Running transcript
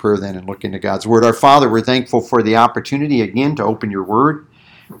prayer then and look into God's Word. Our Father, we're thankful for the opportunity again to open your Word.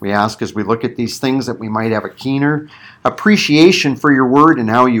 We ask as we look at these things that we might have a keener appreciation for your Word and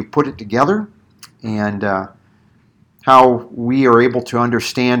how you put it together, and how we are able to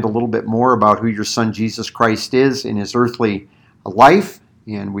understand a little bit more about who your Son Jesus Christ is in his earthly life.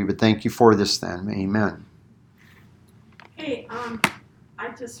 And we would thank you for this then. Amen. Hey, I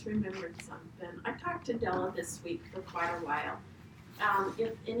just remembered something. I talked to Della this week for quite a while.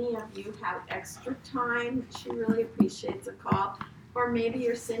 If any of you have extra time, she really appreciates a call. Or maybe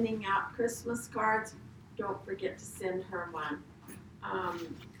you're sending out Christmas cards, don't forget to send her one. I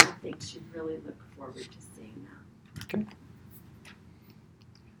think she'd really look forward to seeing that. Okay.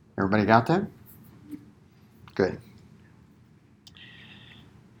 Everybody got that? Good.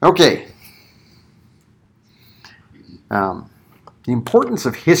 Okay. The importance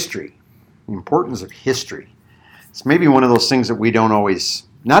of history. The importance of history. It's maybe one of those things that we don't always...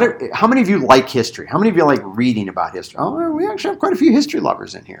 How many of you like history? How many of you like reading about history? Oh, we actually have quite a few history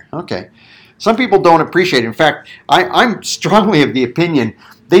lovers in here. Okay. Some people don't appreciate it. In fact, I'm strongly of the opinion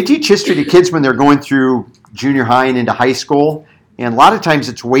they teach history to kids when they're going through junior high and into high school, and a lot of times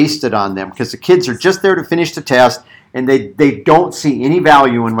it's wasted on them because the kids are just there to finish the test and they don't see any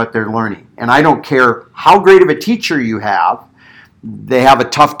value in what they're learning. And I don't care how great of a teacher you have, they have a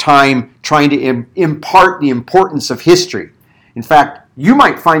tough time trying to impart the importance of history. In fact, you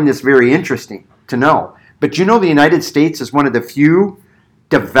might find this very interesting to know, but you know the United States is one of the few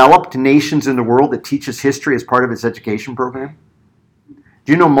developed nations in the world that teaches history as part of its education program?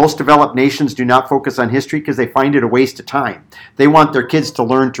 Do you know most developed nations do not focus on history because they find it a waste of time? They want their kids to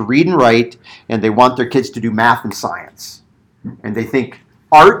learn to read and write, and they want their kids to do math and science. And they think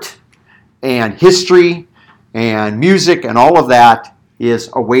art and history and music and all of that is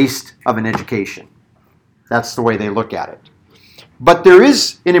a waste of an education. That's the way they look at it. But there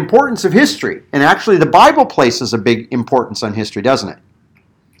is an importance of history, and actually the Bible places a big importance on history, doesn't it?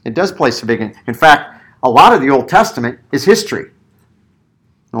 It does place a big... In fact, a lot of the Old Testament is history.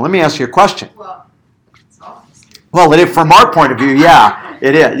 Now, let me ask you a question. Well, it's all history. Well, from our point of view, yeah,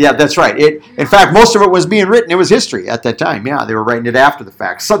 it is. Yeah, that's right. In fact, most of it was being written. It was history at that time. Yeah, they were writing it after the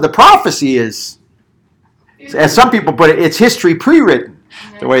fact. So the prophecy is, as some people put it, it's history pre-written,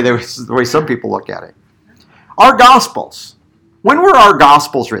 the way some people look at it. Our Gospels. When were our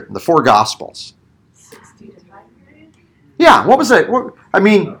Gospels written? The 4 Gospels. 60 to 5 period? Yeah. What was it? I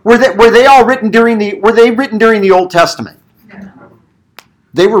mean, were they all written during the Old Testament?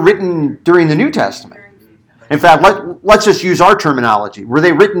 They were written during the New Testament. In fact, let's just use our terminology. Were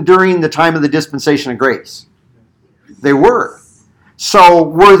they written during the time of the dispensation of grace? They were. So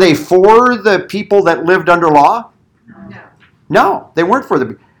were they for the people that lived under law? No, they weren't for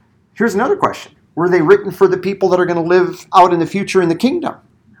the... Here's another question. Were they written for the people that are going to live out in the future in the kingdom?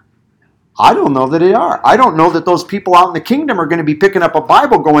 I don't know that they are. I don't know that those people out in the kingdom are going to be picking up a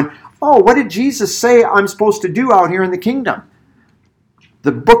Bible going, oh, what did Jesus say I'm supposed to do out here in the kingdom?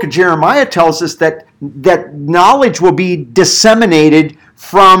 The book of Jeremiah tells us that knowledge will be disseminated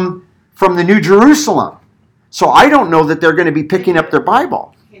from the New Jerusalem. So I don't know that they're going to be picking up their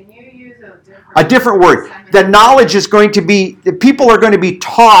Bible. Can you use a different word? The knowledge is going to be, the people are going to be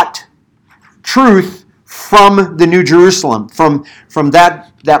taught truth from the New Jerusalem, from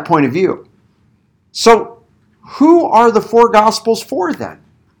that point of view. So who are the 4 Gospels for then?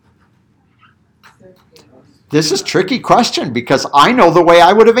 This is a tricky question because I know the way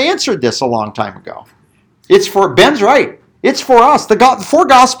I would have answered this a long time ago. Ben's right. It's for us. The 4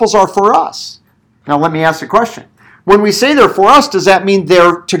 Gospels are for us. Now let me ask a question. When we say they're for us, does that mean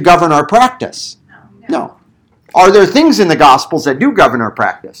they're to govern our practice? No. Are there things in the Gospels that do govern our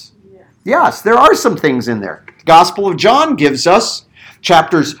practice? Yes, there are some things in there. The Gospel of John gives us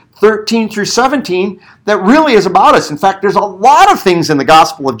chapters 13 through 17 that really is about us. In fact, there's a lot of things in the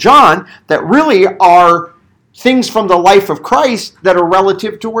Gospel of John that really are things from the life of Christ that are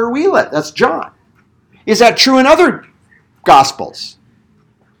relative to where we live. That's John. Is that true in other Gospels?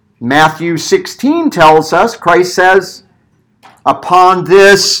 Matthew 16 tells us, Christ says, upon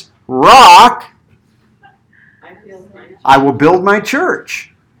this rock I will build my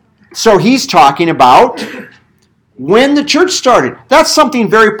church. So he's talking about when the church started. That's something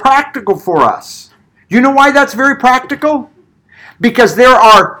very practical for us. You know why that's very practical? Because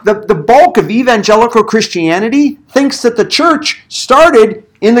the bulk of evangelical Christianity thinks that the church started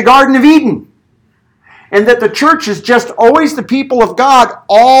in the Garden of Eden. And that the church is just always the people of God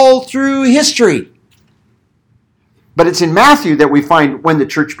all through history. But it's in Matthew that we find when the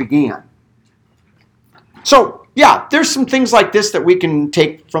church began. So, yeah, there's some things like this that we can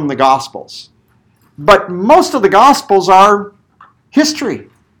take from the Gospels. But most of the Gospels are history.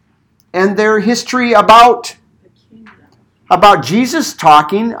 and they're history about The kingdom. Jesus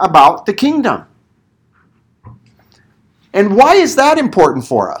talking about the kingdom. And why is that important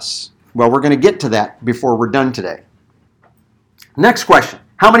for us? Well, we're going to get to that before we're done today. Next question.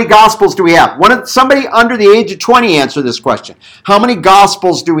 How many Gospels do we have? Somebody under the age of 20 answer this question. How many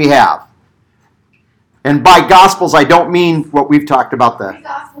Gospels do we have? And by Gospels, I don't mean what we've talked about. How many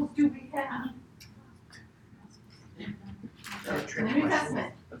Gospels do we have? The New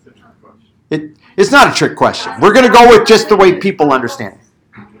Testament. That's a trick question. It's not a trick question. We're going to go with just the way people understand it.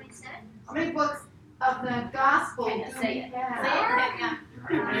 How many books of the Gospel do we have?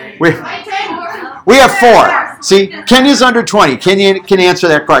 We, Right, ten. we have 4. See, Kenya's under 20. Kenya can answer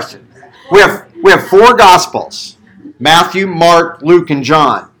that question. We have 4 Gospels. Matthew, Mark, Luke, and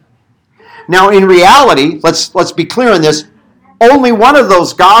John. Now, in reality, let's be clear on this. Only one of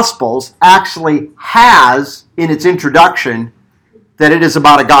those Gospels actually has in its introduction that it is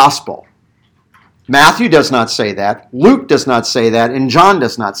about a gospel. Matthew does not say that. Luke does not say that. And John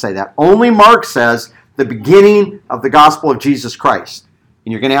does not say that. Only Mark says the beginning of the gospel of Jesus Christ.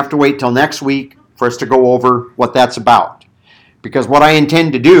 And you're going to have to wait till next week for us to go over what that's about. Because what I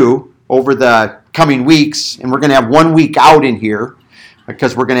intend to do over the coming weeks, and we're going to have 1 week out in here,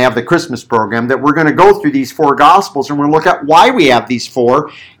 because we're going to have the Christmas program, that we're going to go through these 4 Gospels and we're going to look at why we have these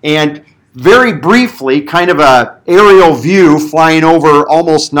 4, and very briefly, kind of a aerial view flying over,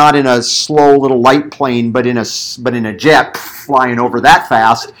 almost not in a slow little light plane, but in a jet flying over that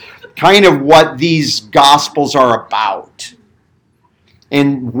fast, kind of what these Gospels are about.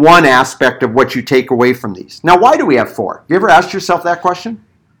 And one aspect of what you take away from these. Now, why do we have 4? You ever asked yourself that question?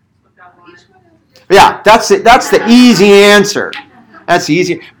 Yeah, that's it. That's the easy answer. That's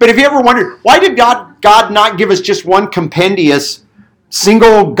easy. But have you ever wondered, why did God not give us just one compendious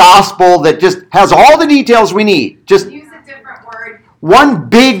single gospel that just has all the details we need? Just Use a different word. one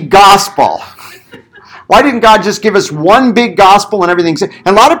big gospel. Why didn't God just give us one big gospel and everything? And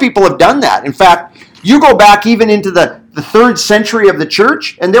a lot of people have done that. In fact, you go back even into the 3rd century of the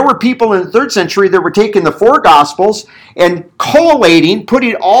church, and there were people in the 3rd century that were taking the 4 Gospels and collating,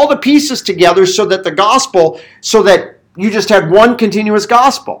 putting all the pieces together so that you just had one continuous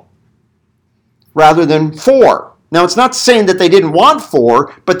gospel rather than 4. Now, it's not saying that they didn't want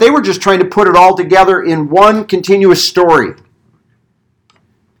 4, but they were just trying to put it all together in one continuous story.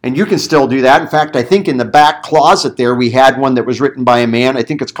 And you can still do that. In fact, I think in the back closet there, we had one that was written by a man. I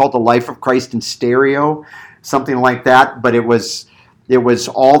think it's called The Life of Christ in Stereo, something like that. But it was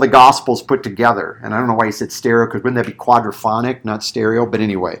all the Gospels put together. And I don't know why he said stereo, because wouldn't that be quadraphonic, not stereo? But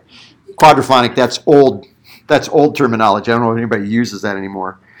anyway, quadraphonic, that's old terminology. I don't know if anybody uses that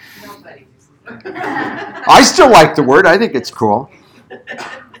anymore. Nobody uses it. I still like the word. I think it's cool.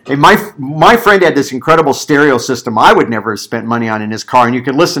 Hey, my friend had this incredible stereo system I would never have spent money on in his car, and you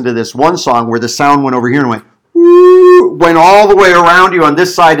could listen to this one song where the sound went over here and went, woo, went all the way around you on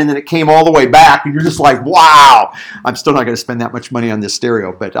this side, and then it came all the way back, and you're just like, wow. I'm still not going to spend that much money on this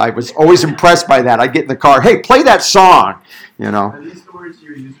stereo, but I was always impressed by that. I'd get in the car, hey, play that song, you know. Are these the words you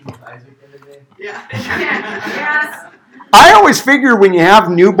were using with Isaac the other day? Yeah. Yes. I always figure when you have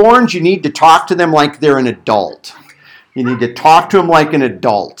newborns, you need to talk to them like they're an adult. You need to talk to them like an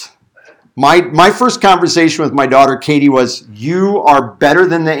adult. My first conversation with my daughter, Katie, was, you are better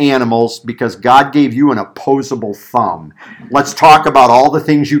than the animals because God gave you an opposable thumb. Let's talk about all the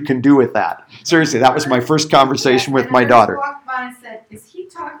things you can do with that. Seriously, that was my first conversation with my daughter. I walked by and said, "Is he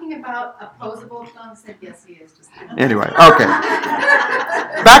talking about opposable thumbs?" I said, "Yes, he is." Just kidding. Anyway, okay.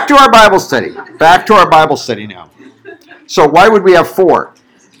 Back to our Bible study. Back to our Bible study now. So why would we have 4?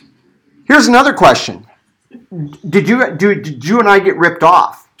 Here's another question. Did you and I get ripped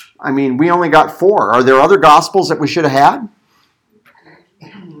off? I mean, we only got 4. Are there other Gospels that we should have had?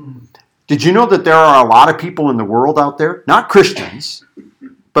 Did you know that there are a lot of people in the world out there, not Christians,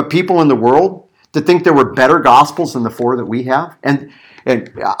 but people in the world that think there were better Gospels than the 4 that we have? And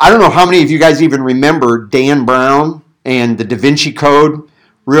I don't know how many of you guys even remember Dan Brown and the Da Vinci Code,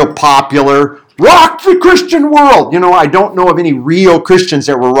 real popular, rocked the Christian world. You know, I don't know of any real Christians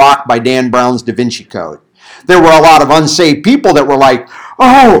that were rocked by Dan Brown's Da Vinci Code. There were a lot of unsaved people that were like,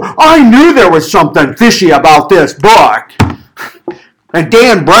 oh, I knew there was something fishy about this book. And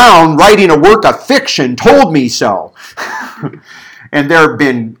Dan Brown, writing a work of fiction, told me so. And there have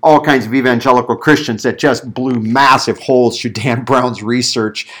been all kinds of evangelical Christians that just blew massive holes through Dan Brown's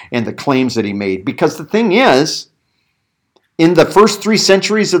research and the claims that he made. Because the thing is, in the first 3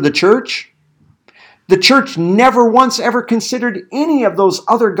 centuries of the church never once ever considered any of those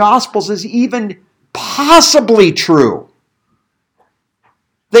other Gospels as even possibly true.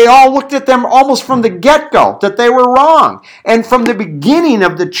 They all looked at them almost from the get-go that they were wrong. And from the beginning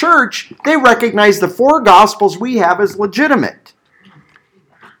of the church, they recognized the 4 Gospels we have as legitimate.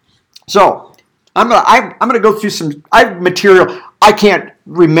 So, I'm gonna go through some material. I can't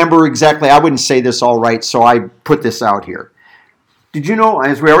remember exactly. I wouldn't say this all right, so I put this out here. Did you know,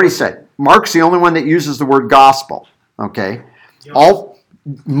 as we already said, Mark's the only one that uses the word gospel. Okay?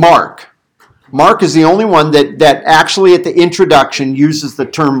 Mark is the only one that actually at the introduction uses the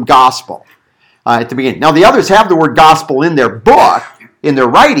term gospel at the beginning. Now the others have the word gospel in their book, in their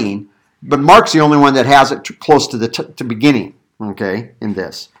writing, but Mark's the only one that has it close to the beginning, okay, in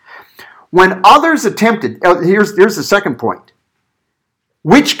this. When others attempted, here's the second point.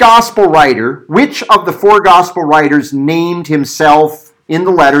 Which of the 4 gospel writers named himself in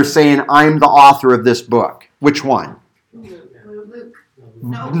the letter saying, I'm the author of this book? Which one? Luke.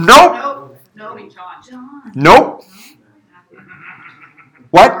 Nope. John. Nope.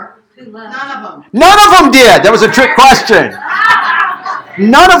 What? None of them. None of them did. That was a trick question.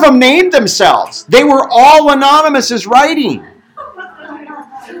 None of them named themselves. They were all anonymous as writing.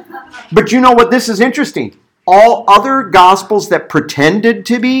 But you know what? This is interesting. All other gospels that pretended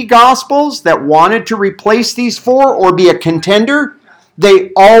to be gospels, that wanted to replace these 4 or be a contender,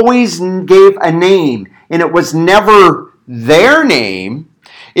 they always gave a name. And it was never their name.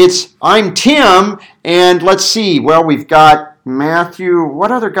 It's, I'm Tim, and let's see. Well, we've got Matthew.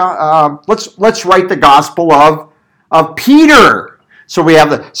 What other let's write the gospel of Peter. So we have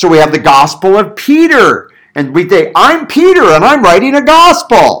the gospel of Peter, and we say, I'm Peter, and I'm writing a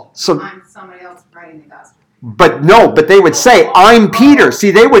gospel. So I'm somebody else writing the gospel. But they would say, I'm Peter.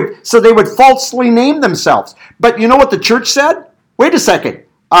 See, they would falsely name themselves. But you know what the church said? Wait a second.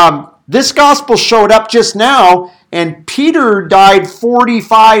 This gospel showed up just now, and Peter died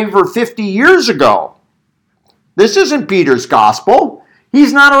 45 or 50 years ago. This isn't Peter's gospel.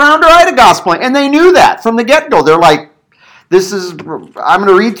 He's not around to write a gospel. And they knew that from the get-go. They're like, I'm going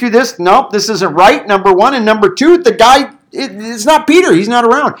to read through this. Nope, this isn't right, number 1. And number 2, the guy, it's not Peter. He's not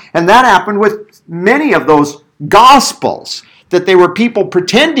around. And that happened with many of those gospels, that they were people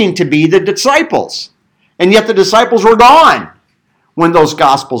pretending to be the disciples. And yet the disciples were gone when those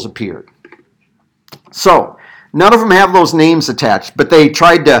gospels appeared. So, none of them have those names attached, but they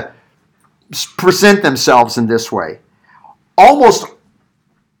tried to present themselves in this way. Almost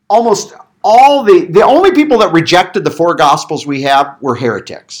all the only people that rejected the 4 gospels we have were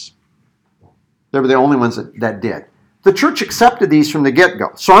heretics. They were the only ones that did. The church accepted these from the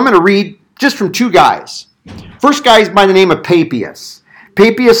get-go. So I'm going to read just from 2 guys. First guy is by the name of Papias.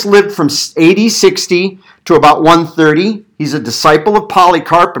 Papias lived from AD 60 to about 130. He's a disciple of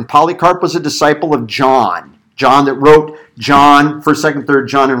Polycarp, and Polycarp was a disciple of John. John that wrote John, 1st, 2nd, 3rd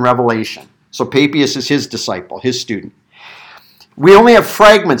John, and Revelation. So Papias is his disciple, his student. We only have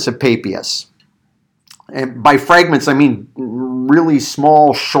fragments of Papias. And by fragments, I mean really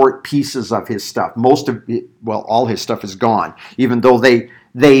small, short pieces of his stuff. All his stuff is gone. Even though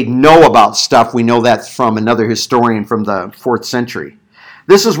they know about stuff, we know that from another historian from the 4th century.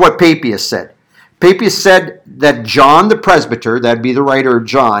 This is what Papias said. Papias said that John the presbyter, that'd be the writer of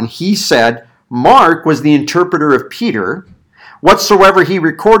John, he said, Mark was the interpreter of Peter. Whatsoever he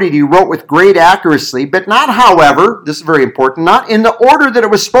recorded, he wrote with great accuracy, but not, however, this is very important, not in the order that it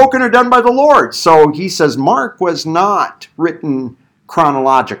was spoken or done by the Lord. So he says Mark was not written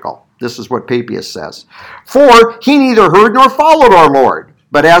chronological. This is what Papias says. For he neither heard nor followed our Lord,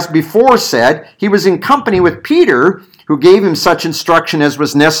 but as before said, he was in company with Peter, who gave him such instruction as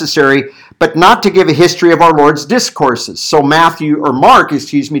was necessary, but not to give a history of our Lord's discourses. So Mark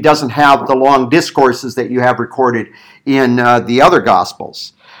doesn't have the long discourses that you have recorded in the other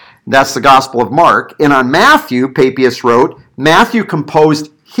Gospels. That's the Gospel of Mark. And on Matthew, Papias wrote, Matthew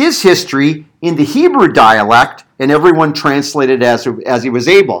composed his history in the Hebrew dialect, and everyone translated as he was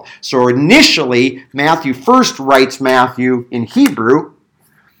able. So initially, Matthew first writes Matthew in Hebrew,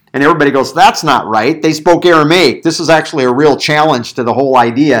 and everybody goes, that's not right. They spoke Aramaic. This is actually a real challenge to the whole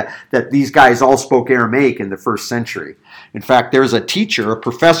idea that these guys all spoke Aramaic in the 1st century. In fact, there's a teacher, a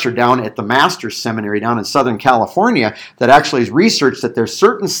professor down at the Master's Seminary down in Southern California that actually has researched that there's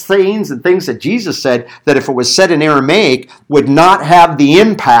certain sayings and things that Jesus said that if it was said in Aramaic would not have the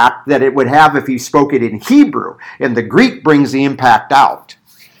impact that it would have if he spoke it in Hebrew. And the Greek brings the impact out.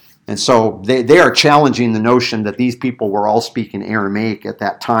 And so they are challenging the notion that these people were all speaking Aramaic at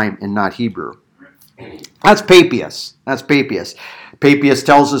that time and not Hebrew. That's Papias. Papias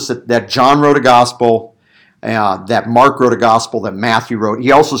tells us that John wrote a gospel, that Mark wrote a gospel, that Matthew wrote.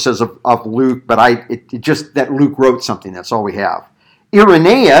 He also says of Luke, but just that Luke wrote something. That's all we have.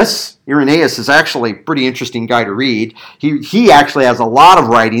 Irenaeus is actually a pretty interesting guy to read. He actually has a lot of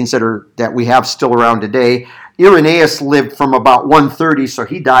writings that we have still around today. Irenaeus lived from about 130, so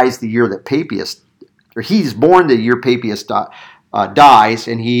he dies the year that Papias, or he's born the year Papias dies,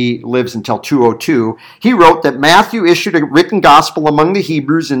 and he lives until 202. He wrote that Matthew issued a written gospel among the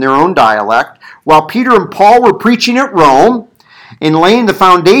Hebrews in their own dialect, while Peter and Paul were preaching at Rome and laying the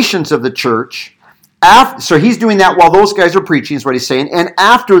foundations of the church. So he's doing that while those guys are preaching, is what he's saying. And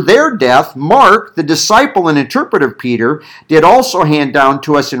after their death, Mark, the disciple and interpreter of Peter, did also hand down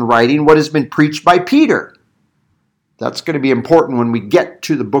to us in writing what has been preached by Peter. That's going to be important when we get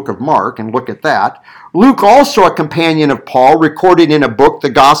to the book of Mark and look at that. Luke, also a companion of Paul, recorded in a book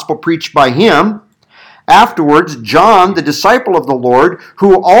the gospel preached by him. Afterwards, John, the disciple of the Lord,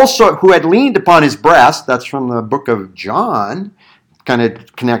 who had leaned upon his breast, that's from the book of John, kind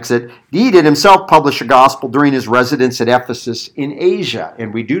of connects it. He did himself publish a gospel during his residence at Ephesus in Asia.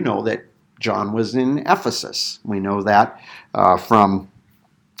 And we do know that John was in Ephesus. We know that from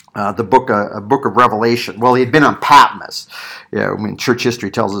the book of Revelation. Well, he had been on Patmos. Yeah, I mean, church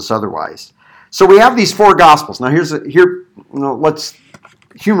history tells us otherwise. So we have these 4 gospels. Now let's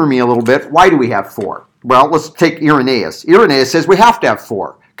humor me a little bit. Why do we have 4? Well, let's take Irenaeus. Irenaeus says we have to have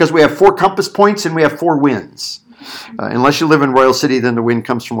 4 because we have 4 compass points and we have 4 winds. Unless you live in Royal City, then the wind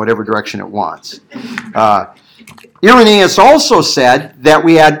comes from whatever direction it wants. Irenaeus also said that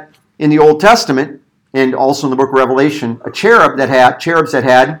we had, in the Old Testament, and also in the book of Revelation, cherubs that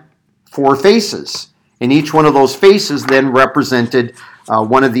had 4 faces. And each one of those faces then represented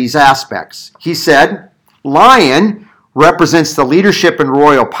one of these aspects. He said, lion represents the leadership and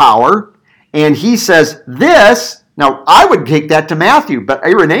royal power. And he says this, now I would take that to Matthew, but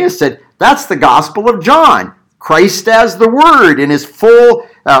Irenaeus said, that's the Gospel of John. Christ as the Word, and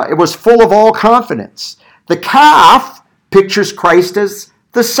it was full of all confidence. The calf pictures Christ as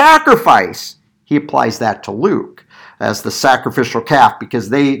the sacrifice. He applies that to Luke as the sacrificial calf because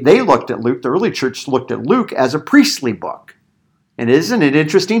they looked at Luke, the early church looked at Luke as a priestly book. And isn't it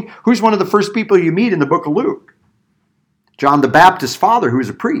interesting? Who's one of the first people you meet in the book of Luke? John the Baptist's father, who's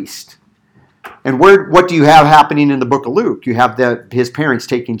a priest. And what do you have happening in the book of Luke? You have his parents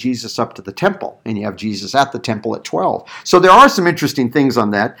taking Jesus up to the temple, and you have Jesus at the temple at 12. So there are some interesting things on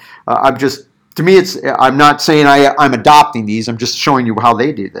that. I'm not saying I'm adopting these. I'm just showing you how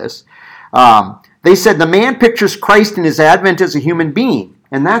they do this. They said the man pictures Christ in his advent as a human being,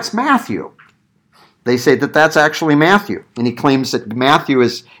 and that's Matthew. They say that that's actually Matthew, and he claims that Matthew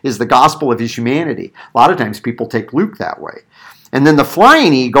is the gospel of his humanity. A lot of times people take Luke that way. And then the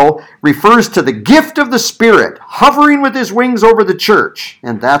flying eagle refers to the gift of the Spirit hovering with his wings over the church.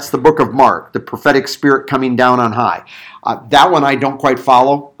 And that's the book of Mark, the prophetic spirit coming down on high. That one I don't quite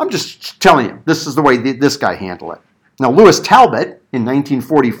follow. I'm just telling you, this is the way this guy handled it. Now, Lewis Talbot in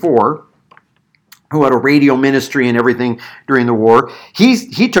 1944, who had a radio ministry and everything during the war,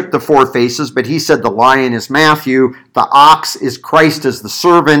 he took the 4 faces, but he said the lion is Matthew, the ox is Christ as the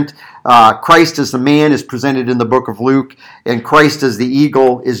servant, Christ as the man is presented in the book of Luke, and Christ as the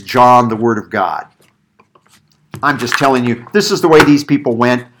eagle is John, the Word of God. I'm just telling you, this is the way these people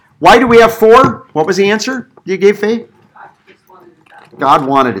went. Why do we have 4? What was the answer you gave, Faye? God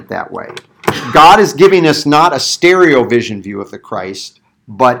wanted it that way. God is giving us not a stereo vision view of the Christ,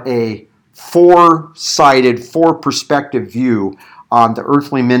 but a 4-sided, 4-perspective view on the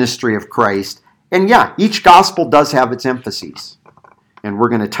earthly ministry of Christ. And yeah, each gospel does have its emphases. And we're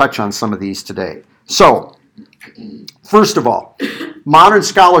going to touch on some of these today. So, first of all, modern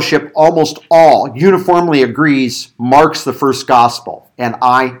scholarship almost all uniformly agrees Mark's the first gospel. And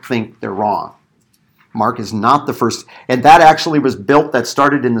I think they're wrong. Mark is not the first. And that actually was built, that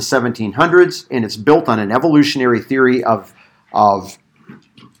started in the 1700s, and it's built on an evolutionary theory of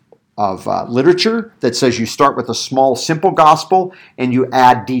literature that says you start with a small, simple gospel and you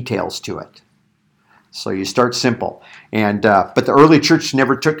add details to it. So you start simple. And but the early church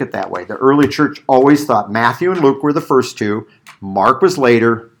never took it that way. The early church always thought Matthew and Luke were the first 2. Mark was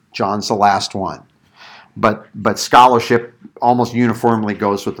later. John's the last one. But scholarship almost uniformly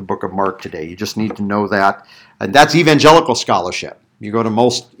goes with the book of Mark today. You just need to know that. And that's evangelical scholarship. You go to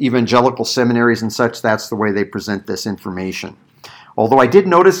most evangelical seminaries and such, that's the way they present this information. Although I did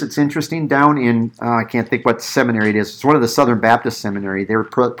notice it's interesting down in, I can't think what seminary it is. It's one of the Southern Baptist Seminary. Their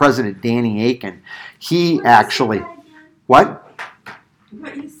president, Danny Aiken, he actually, what?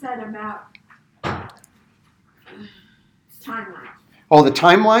 What you said about timeline. Oh, the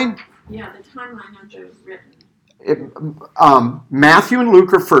timeline? Yeah, the timeline of the written. Matthew and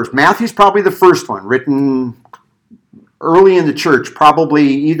Luke are first. Matthew's probably the first one, written early in the church, probably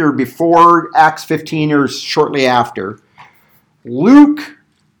either before Acts 15 or shortly after. Luke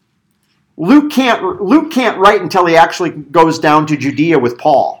can't write until he actually goes down to Judea with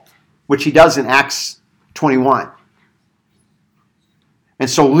Paul, which he does in Acts 21. And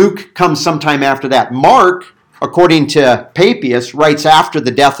so Luke comes sometime after that. Mark, according to Papias, writes after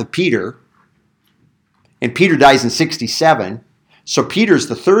the death of Peter. And Peter dies in 67. So Peter's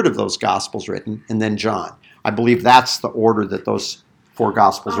the third of those Gospels written, and then John. I believe that's the order that those 4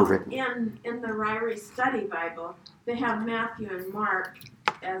 Gospels are written. In the Ryrie Study Bible, they have Matthew and Mark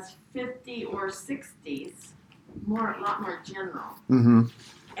as 50 or 60s, a lot more general. Mm-hmm.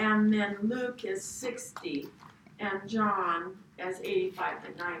 And then Luke is 60, and John as 85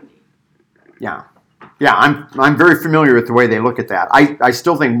 to 90. Yeah. Yeah, I'm very familiar with the way they look at that. I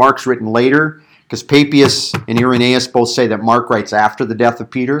still think Mark's written later, because Papias and Irenaeus both say that Mark writes after the death of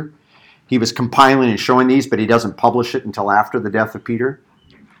Peter. He was compiling and showing these, but he doesn't publish it until after the death of Peter.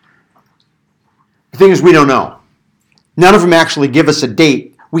 The thing is, we don't know. None of them actually give us a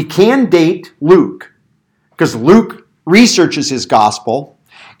date. We can date Luke, because Luke researches his gospel,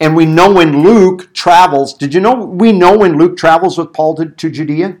 and we know when Luke travels. Did you know we know when Luke travels with Paul to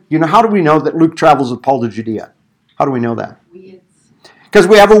Judea? You know, how do we know that Luke travels with Paul to Judea? How do we know that? Because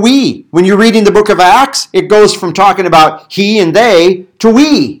we have a we. When you're reading the book of Acts, it goes from talking about he and they to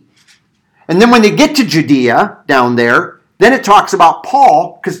we. And then when they get to Judea down there, then it talks about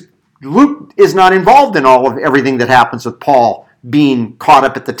Paul, because Luke is not involved in all of everything that happens with Paul being caught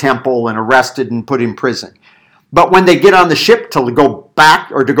up at the temple and arrested and put in prison. But when they get on the ship to go back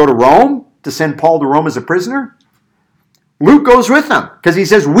or to go to Rome, to send Paul to Rome as a prisoner, Luke goes with them because he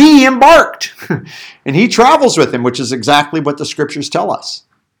says, we embarked. And he travels with him, which is exactly what the scriptures tell us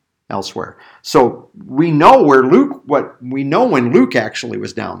elsewhere. So we know when Luke actually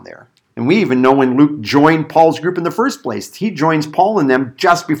was down there. And we even know when Luke joined Paul's group in the first place. He joins Paul and them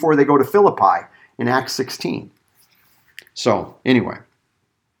just before they go to Philippi in Acts 16. So, anyway.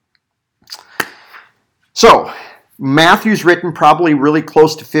 So, Matthew's written probably really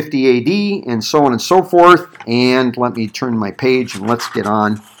close to 50 AD and so on and so forth. And let me turn my page and let's get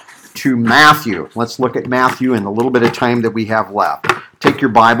on to Matthew. Let's look at Matthew in the little bit of time that we have left. Take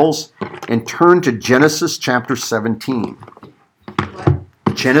your Bibles and turn to Genesis chapter 17.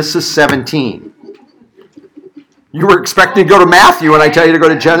 Genesis 17. You were expecting to go to Matthew and I tell you to go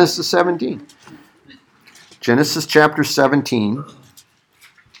to Genesis 17. Genesis chapter 17.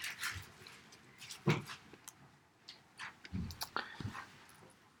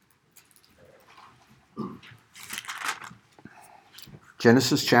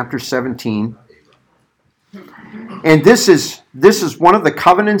 Genesis chapter 17. And this is one of the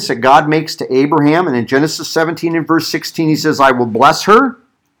covenants that God makes to Abraham. And in Genesis 17 and verse 16, he says, I will bless her.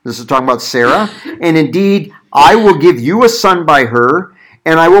 This is talking about Sarah. And indeed, I will give you a son by her,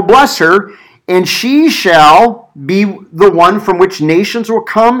 and I will bless her, and she shall be the one from which nations will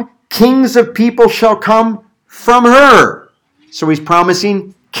come. Kings of people shall come from her. So he's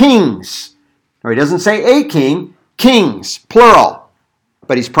promising kings. Or he doesn't say a king, kings, plural.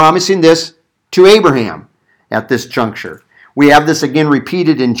 But he's promising this to Abraham at this juncture. We have this again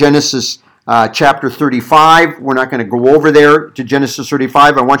repeated in Genesis chapter 35. We're not going to go over there to Genesis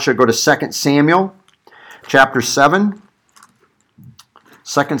 35. I want you to go to 2 Samuel chapter 7.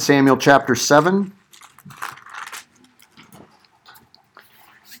 2 Samuel chapter 7.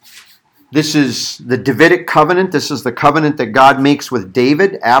 This is the Davidic covenant. This is the covenant that God makes with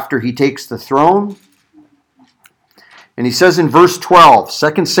David after he takes the throne. And he says in verse 12,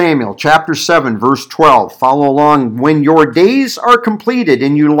 2 Samuel chapter 7, verse 12, follow along. When your days are completed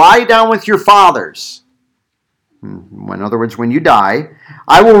and you lie down with your fathers, in other words, when you die,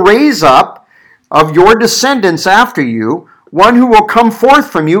 I will raise up of your descendants after you one who will come forth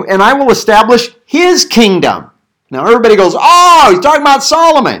from you, and I will establish his kingdom. Now everybody goes, oh, he's talking about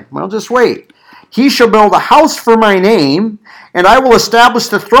Solomon. Well, just wait. He shall build a house for my name, and I will establish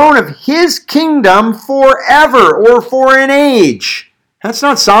the throne of his kingdom forever, or for an age. That's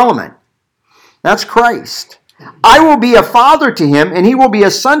not Solomon. That's Christ. I will be a father to him, and he will be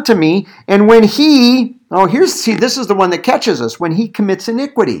a son to me, and when this is the one that catches us, when he commits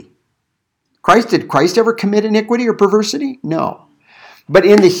iniquity. Did Christ ever commit iniquity or perversity? No. But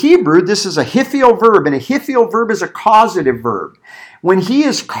in the Hebrew, this is a hiphil verb, and a hiphil verb is a causative verb. When he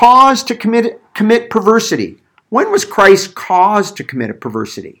is caused to commit perversity. When was Christ caused to commit a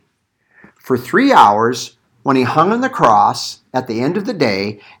perversity? For 3 hours, when he hung on the cross at the end of the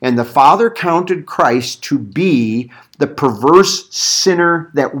day, and the Father counted Christ to be the perverse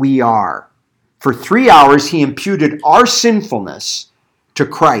sinner that we are. For 3 hours, he imputed our sinfulness to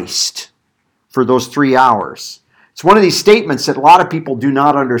Christ for those 3 hours. It's one of these statements that a lot of people do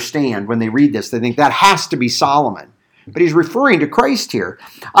not understand when they read this. They think that has to be Solomon. But he's referring to Christ here.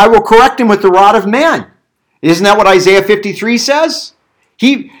 I will correct him with the rod of men. Isn't that what Isaiah 53 says?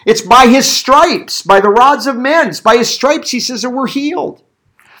 It's by his stripes, by the rods of men. It's by his stripes, he says, that we're healed.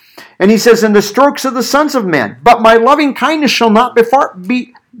 And he says, in the strokes of the sons of men. But my loving kindness shall not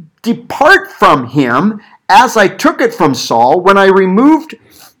depart from him, as I took it from Saul, whom I removed,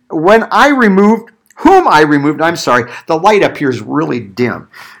 the light up here is really dim,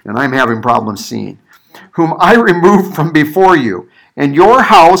 and I'm having problems seeing. Whom I removed from before you. And your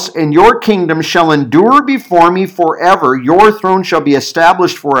house and your kingdom shall endure before me forever. Your throne shall be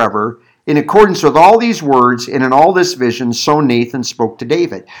established forever. In accordance with all these words and in all this vision, so Nathan spoke to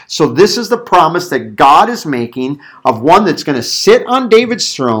David. So this is the promise that God is making of one that's going to sit on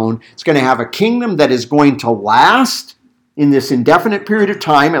David's throne. It's going to have a kingdom that is going to last in this indefinite period of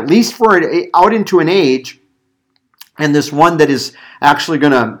time, at least out into an age. And this one that is actually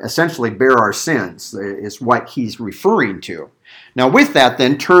going to essentially bear our sins is what he's referring to. Now with that,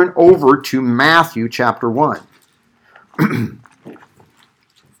 then, turn over to Matthew chapter 1.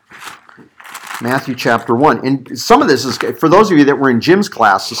 Matthew chapter 1. And some of this is, for those of you that were in Jim's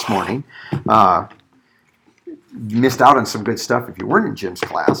class this morning, missed out on some good stuff if you weren't in Jim's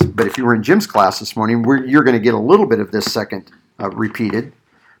class. But if you were in Jim's class this morning, you're going to get a little bit of this second repeated.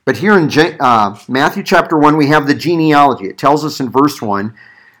 But here in Matthew chapter 1, we have the genealogy. It tells us in verse 1,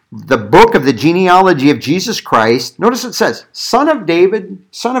 the book of the genealogy of Jesus Christ. Notice it says, son of David,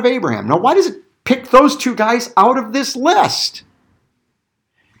 son of Abraham. Now, why does it pick those two guys out of this list?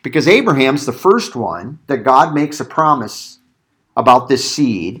 Because Abraham's the first one that God makes a promise about this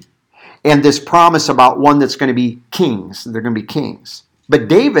seed, and this promise about one that's going to be kings. They're going to be kings. But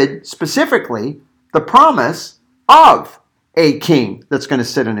David, specifically, the promise of a king that's going to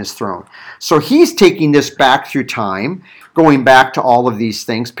sit on his throne. So he's taking this back through time, going back to all of these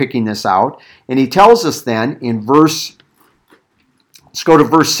things, picking this out. And he tells us then in let's go to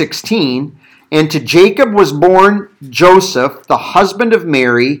verse 16, and to Jacob was born Joseph, the husband of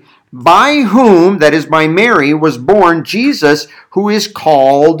Mary, by whom, that is by Mary, was born Jesus, who is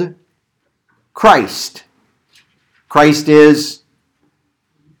called Christ. Christ is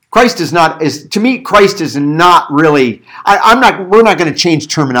not really, we're not going to change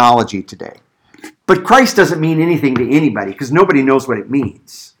terminology today. But Christ doesn't mean anything to anybody because nobody knows what it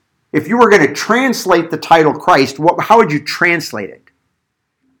means. If you were going to translate the title Christ, how would you translate it?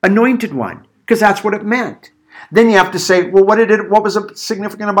 Anointed one, because that's what it meant. Then you have to say, well, what was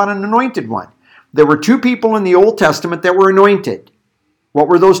significant about an anointed one? There were two people in the Old Testament that were anointed. What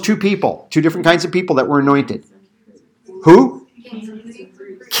were those two people? Two different kinds of people that were anointed. Who?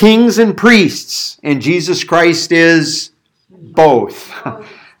 Kings and priests. And Jesus Christ is both.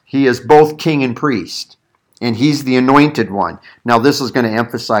 He is both king and priest. And he's the anointed one. Now this is going to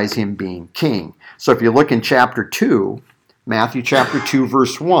emphasize him being king. So if you look in chapter 2, Matthew chapter 2,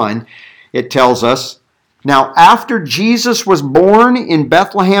 verse 1, it tells us, now after Jesus was born in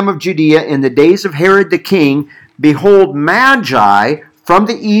Bethlehem of Judea in the days of Herod the king, behold, Magi from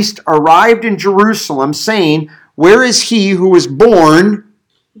the east arrived in Jerusalem, saying, where is he who was born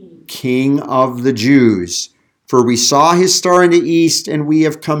King of the Jews? For we saw his star in the east, and we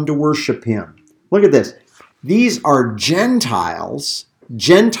have come to worship him. Look at this. These are Gentiles,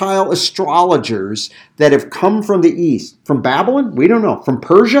 Gentile astrologers that have come from the east. From Babylon? We don't know. From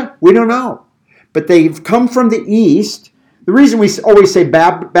Persia? We don't know. But they've come from the east. The reason we always say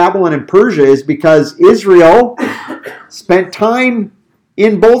Babylon and Persia is because Israel spent time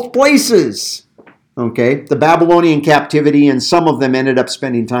in both places. Okay, the Babylonian captivity, and some of them ended up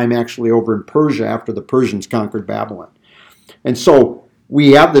spending time actually over in Persia after the Persians conquered Babylon. And so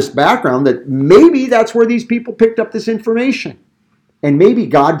we have this background that maybe that's where these people picked up this information. And maybe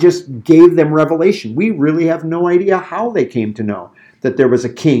God just gave them revelation. We really have no idea how they came to know that there was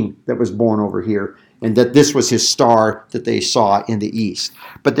a king that was born over here and that this was his star that they saw in the east.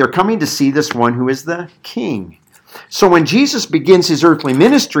 But they're coming to see this one who is the king. So when Jesus begins his earthly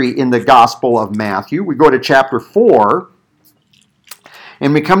ministry in the Gospel of Matthew, we go to chapter 4,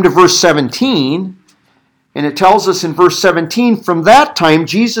 and we come to verse 17, and it tells us in verse 17, from that time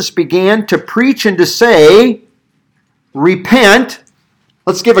Jesus began to preach and to say, repent.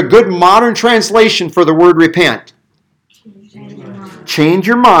 Let's give a good modern translation for the word repent. Change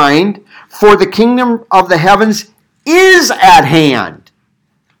your mind, for the kingdom of the heavens is at hand.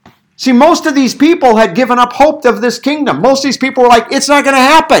 See, most of these people had given up hope of this kingdom. Most of these people were like, it's not going to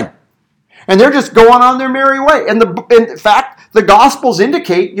happen. And they're just going on their merry way. And in fact, the Gospels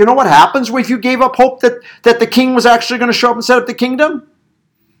indicate, you know what happens if you gave up hope that the king was actually going to show up and set up the kingdom?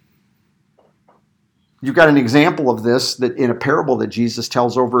 You've got an example of this that in a parable that Jesus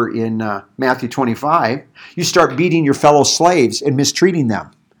tells over in Matthew 25. You start beating your fellow slaves and mistreating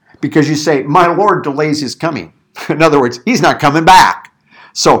them because you say, my Lord delays his coming. In other words, he's not coming back.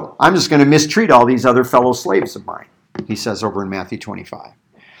 So I'm just going to mistreat all these other fellow slaves of mine, he says over in Matthew 25.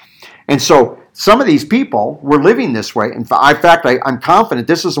 And so some of these people were living this way. In fact, I'm confident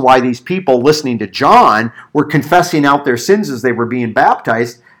this is why these people listening to John were confessing out their sins as they were being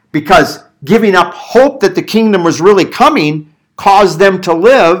baptized, because giving up hope that the kingdom was really coming caused them to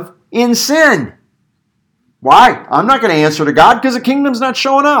live in sin. Why? I'm not going to answer to God because the kingdom's not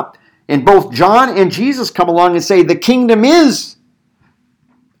showing up. And both John and Jesus come along and say the kingdom is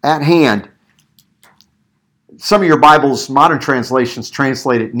at hand. Some of your Bibles, modern translations,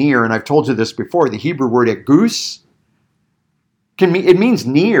 translate it near, and I've told you this before. The Hebrew word egus it means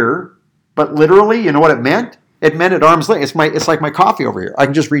near, but literally, you know what it meant? It meant at arm's length. It's like my coffee over here. I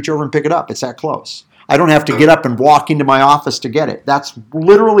can just reach over and pick it up. It's that close. I don't have to get up and walk into my office to get it. That's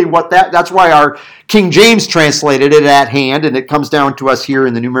literally that's why our King James translated it at hand, and it comes down to us here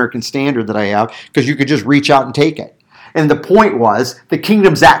in the New American Standard that I have, because you could just reach out and take it. And the point was, the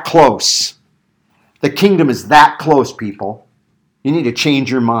kingdom's that close. The kingdom is that close, people. You need to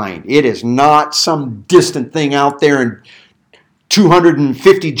change your mind. It is not some distant thing out there, and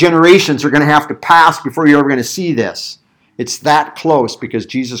 250 generations are going to have to pass before you're ever going to see this. It's that close because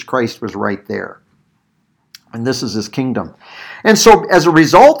Jesus Christ was right there. And this is his kingdom. And so as a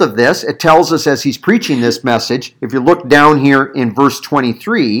result of this, it tells us as he's preaching this message, if you look down here in verse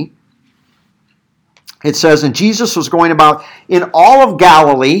 23, it says, and Jesus was going about in all of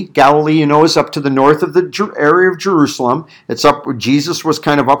Galilee. Galilee, you know, is up to the north of the area of Jerusalem. It's up, Jesus was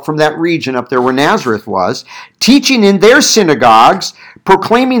kind of up from that region up there where Nazareth was, teaching in their synagogues,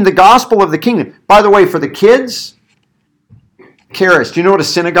 proclaiming the gospel of the kingdom. By the way, for the kids, Karis, do you know what a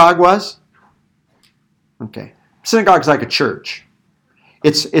synagogue was? Okay. Synagogue's like a church.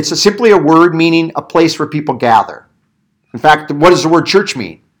 It's simply a word meaning a place where people gather. In fact, what does the word church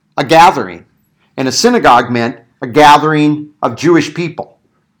mean? A gathering. And a synagogue meant a gathering of Jewish people.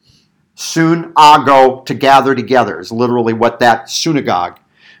 Synago, to gather together, is literally what that synagogue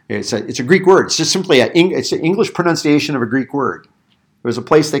is. It's a Greek word. It's just simply an English pronunciation of a Greek word. It was a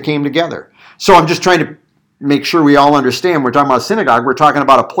place they came together. So I'm just trying to make sure we all understand. We're talking about a synagogue. We're talking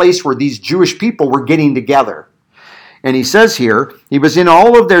about a place where these Jewish people were getting together. And he says here, he was in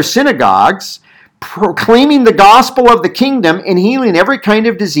all of their synagogues, proclaiming the gospel of the kingdom and healing every kind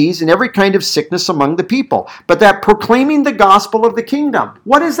of disease and every kind of sickness among the people. But that proclaiming the gospel of the kingdom,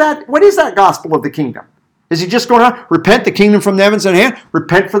 what is that? What is that gospel of the kingdom? Is he just going on, repent the kingdom from the heavens at hand?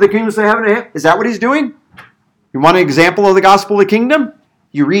 Repent for the kingdoms of heaven at hand? Is that what he's doing? You want an example of the gospel of the kingdom?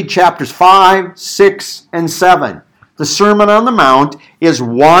 You read chapters 5, 6, and 7. The Sermon on the Mount is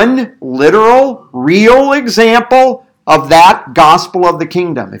one literal, real example of that gospel of the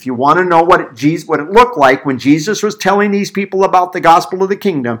kingdom. If you want to know what it looked like when Jesus was telling these people about the gospel of the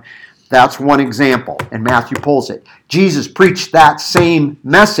kingdom, that's one example, and Matthew pulls it. Jesus preached that same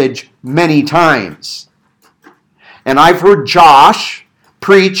message many times. And I've heard Josh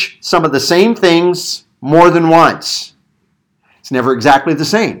preach some of the same things more than once. It's never exactly the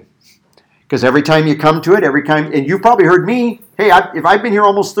same. Because every time you come to it, and you've probably heard me, hey, if I've been here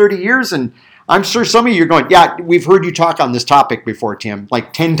almost 30 years, and I'm sure some of you are going, yeah, we've heard you talk on this topic before, Tim,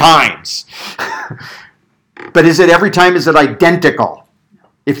 like 10 times. But every time, is it identical?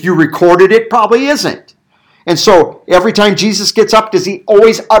 If you recorded it, probably isn't. And so every time Jesus gets up, does he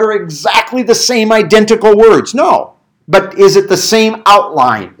always utter exactly the same identical words? No. But is it the same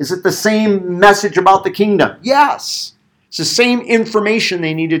outline? Is it the same message about the kingdom? Yes. It's the same information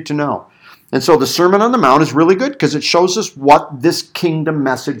they needed to know. And so the Sermon on the Mount is really good because it shows us what this kingdom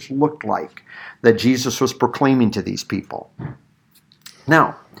message looked like that Jesus was proclaiming to these people.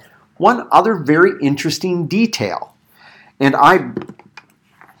 Now, one other very interesting detail, and I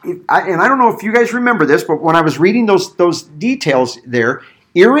don't know if you guys remember this, but when I was reading those details there,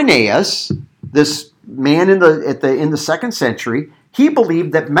 Irenaeus, this man in the second century, he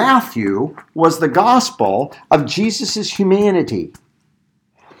believed that Matthew was the gospel of Jesus' humanity.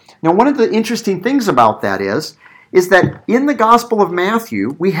 Now, one of the interesting things about that is that in the Gospel of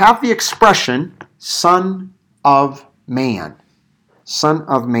Matthew, we have the expression, Son of Man. Son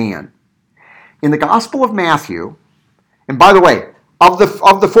of Man. In the Gospel of Matthew, and by the way, of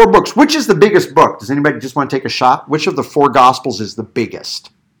the 4 books, which is the biggest book? Does anybody just want to take a shot? Which of the 4 Gospels is the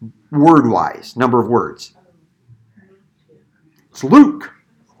biggest? Word-wise, number of words. It's Luke.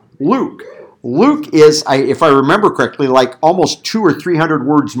 Luke is, if I remember correctly, like almost 200 or 300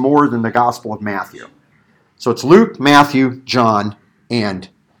 words more than the Gospel of Matthew. So it's Luke, Matthew, John, and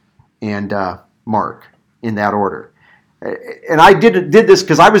Mark. in that order. And I did this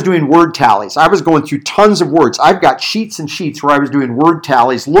because I was doing word tallies. I was going through tons of words. I've got sheets and sheets where I was doing word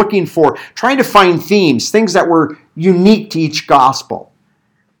tallies, trying to find themes, things that were unique to each gospel.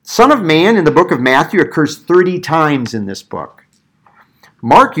 Son of Man in the book of Matthew occurs 30 times in this book.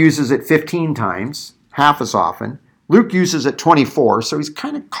 Mark uses it 15 times, half as often. Luke uses it 24, so he's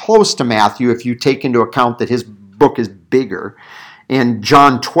kind of close to Matthew if you take into account that his book is bigger. And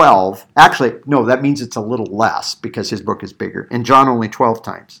John 12, actually, no, that means it's a little less because his book is bigger. And John only 12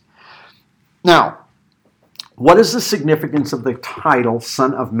 times. Now, what is the significance of the title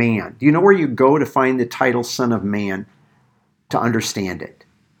Son of Man? Do you know where you go to find the title Son of Man to understand it?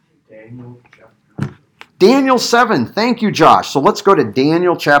 Daniel 7. Thank you, Josh. So let's go to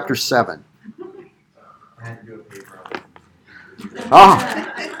Daniel chapter 7. I had to do a paper on it. Oh.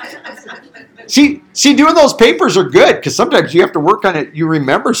 See, doing those papers are good because sometimes you have to work on it. You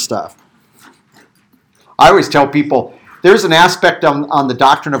remember stuff. I always tell people there's an aspect on the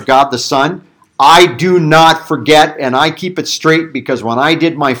doctrine of God the Son. I do not forget, and I keep it straight because when I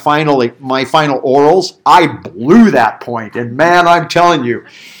did my final orals, I blew that point. And man, I'm telling you,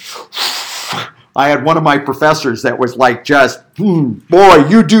 I had one of my professors that was like just, boy,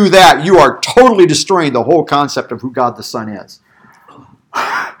 you do that, you are totally destroying the whole concept of who God the Son is.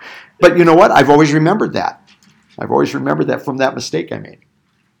 But you know what? I've always remembered that. I've always remembered that from that mistake I made.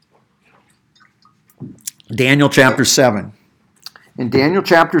 Daniel chapter 7. In Daniel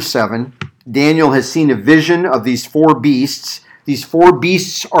chapter 7, Daniel has seen a vision of these four beasts. These four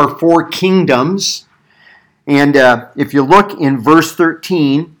beasts are four kingdoms. And if you look in verse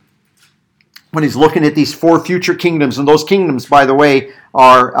 13, when he's looking at these four future kingdoms, and those kingdoms, by the way,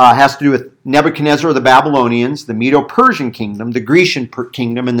 has to do with Nebuchadnezzar, the Babylonians, the Medo-Persian kingdom, the Grecian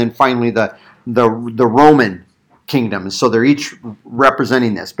kingdom, and then finally the Roman kingdom. So they're each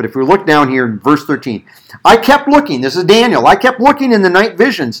representing this. But if we look down here in verse 13, I kept looking, this is Daniel, I kept looking in the night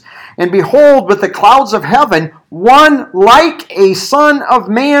visions, and behold, with the clouds of heaven, one like a son of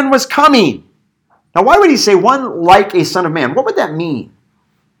man was coming. Now, why would he say one like a son of man? What would that mean?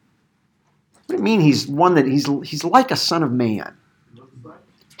 What does it mean he's like a son of man?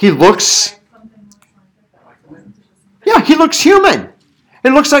 He looks human.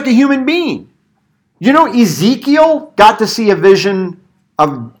 It looks like a human being. You know, Ezekiel got to see a vision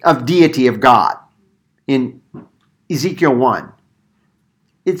of deity, of God, in Ezekiel 1.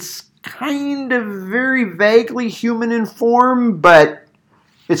 It's kind of very vaguely human in form, but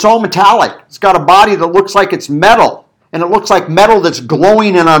it's all metallic. It's got a body that looks like it's metal, and it looks like metal that's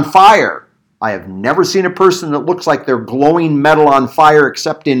glowing and on fire. I have never seen a person that looks like they're glowing metal on fire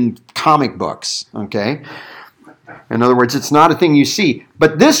except in comic books, okay? In other words, it's not a thing you see.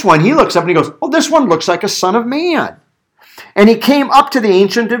 But this one, he looks up and he goes, well, this one looks like a son of man. And he came up to the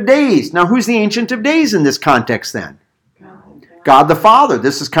Ancient of Days. Now, who's the Ancient of Days in this context then? God the Father.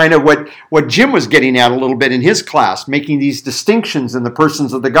 This is kind of what Jim was getting at a little bit in his class, making these distinctions in the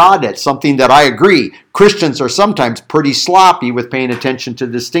persons of the Godhead, something that I agree. Christians are sometimes pretty sloppy with paying attention to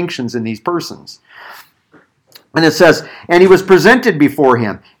distinctions in these persons. And it says, and he was presented before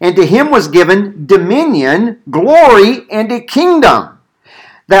him, and to him was given dominion, glory, and a kingdom,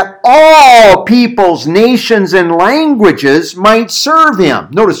 that all peoples, nations, and languages might serve him.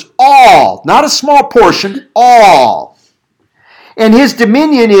 Notice all, not a small portion, all. And his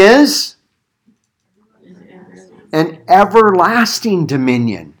dominion is an everlasting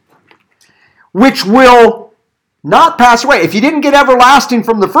dominion, which will not pass away. If you didn't get everlasting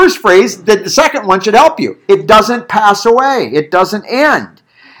from the first phrase, the second one should help you. It doesn't pass away. It doesn't end.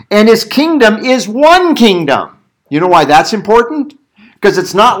 And his kingdom is one kingdom. You know why that's important? Because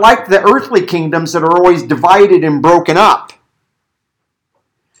it's not like the earthly kingdoms that are always divided and broken up.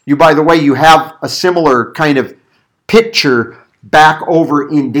 By the way, you have a similar kind of picture back over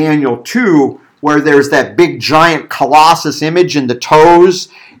in Daniel 2, where there's that big giant colossus image in the toes,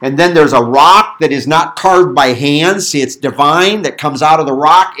 and then there's a rock that is not carved by hands. See, it's divine that comes out of the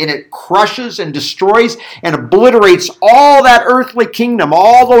rock, and it crushes and destroys and obliterates all that earthly kingdom,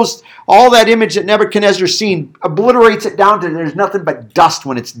 all that image that Nebuchadnezzar's seen, obliterates it down to there's nothing but dust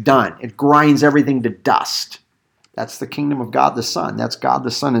when it's done. It grinds everything to dust. That's the kingdom of God the Son. That's God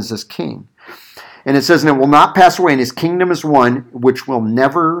the Son as his king. And it says, and it will not pass away, and his kingdom is one which will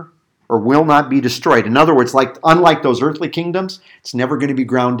never or will not be destroyed. In other words, unlike those earthly kingdoms, it's never going to be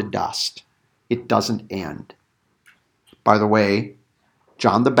ground to dust. It doesn't end. By the way,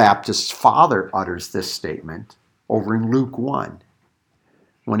 John the Baptist's father utters this statement over in Luke 1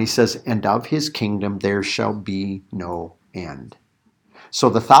 when he says, and of his kingdom there shall be no end. So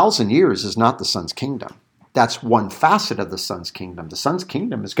the 1,000 years is not the Son's kingdom. That's one facet of the Son's kingdom. The Son's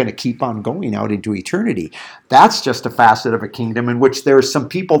kingdom is going to keep on going out into eternity. That's just a facet of a kingdom in which there are some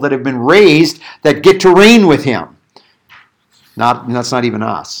people that have been raised that get to reign with him. That's not even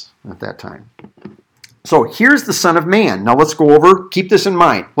us at that time. So here's the Son of Man. Now let's go over, keep this in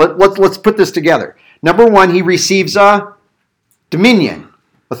mind. Let's put this together. Number one, he receives a dominion,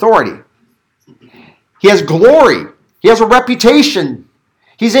 authority. He has glory. He has a reputation.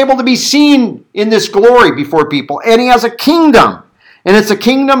 He's able to be seen in this glory before people. And he has a kingdom. And it's a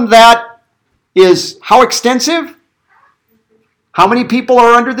kingdom that is how extensive? How many people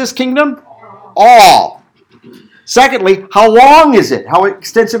are under this kingdom? All. Secondly, how long is it? How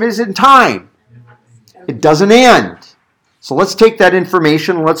extensive is it in time? It doesn't end. So let's take that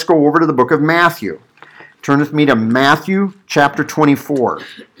information and let's go over to the book of Matthew. Turn with me to Matthew chapter 24.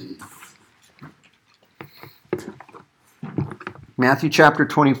 Matthew chapter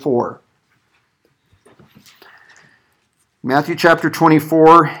 24. Matthew chapter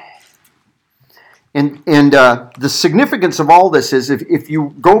 24. And the significance of all this is if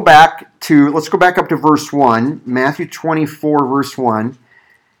you go back to, let's go back up to verse 1, Matthew 24, verse 1.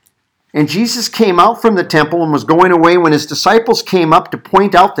 And Jesus came out from the temple and was going away when his disciples came up to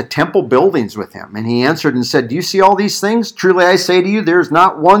point out the temple buildings with him. And he answered and said, "Do you see all these things? Truly I say to you, there is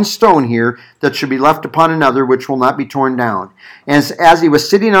not one stone here that should be left upon another which will not be torn down." And as he was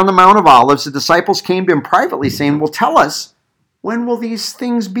sitting on the Mount of Olives, the disciples came to him privately, saying, "Well, tell us, when will these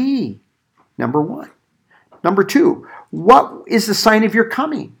things be?" Number one. Number two, what is the sign of your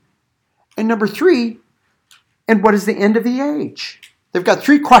coming? And number three, and what is the end of the age? They've got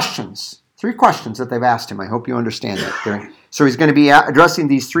three questions that they've asked him. I hope you understand that. So he's going to be addressing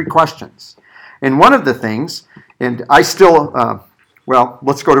these three questions. And one of the things, and I still,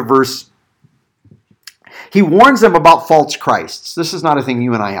 let's go to verse. He warns them about false Christs. This is not a thing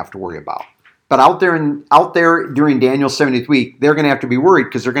you and I have to worry about. But out there during Daniel's 70th week, they're going to have to be worried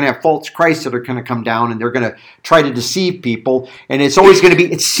because they're going to have false Christs that are going to come down and they're going to try to deceive people. And it's always going to be,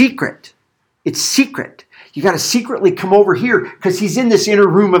 it's secret. It's secret. You got to secretly come over here because he's in this inner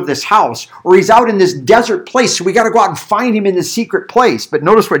room of this house or he's out in this desert place. So we got to go out and find him in this secret place. But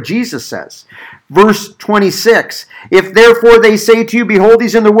notice what Jesus says. Verse 26, "If therefore they say to you, behold,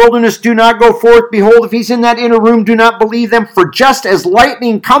 he's in the wilderness, do not go forth. Behold, if he's in that inner room, do not believe them. For just as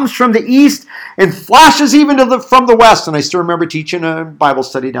lightning comes from the east and flashes even from the west." And I still remember teaching a Bible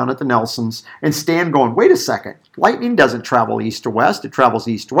study down at the Nelsons and Stan going, wait a second. Lightning doesn't travel east to west. It travels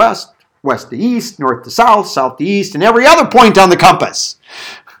east to west, west to east, north to south, south to east, and every other point on the compass.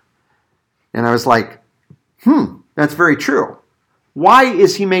 And I was like, that's very true. Why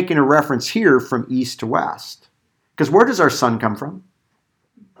is he making a reference here from east to west? Because where does our sun come from?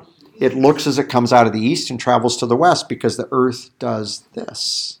 It looks as it comes out of the east and travels to the west because the earth does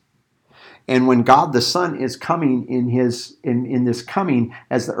this. And when God the Son is coming in this coming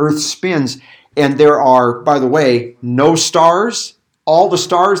as the earth spins, and there are, by the way, no stars, all the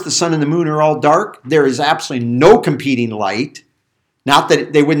stars, the sun and the moon are all dark. There is absolutely no competing light. Not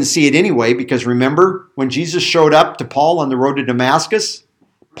that they wouldn't see it anyway, because remember when Jesus showed up to Paul on the road to Damascus,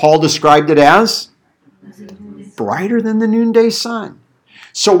 Paul described it as brighter than the noonday sun.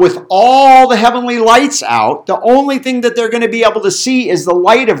 So with all the heavenly lights out, the only thing that they're going to be able to see is the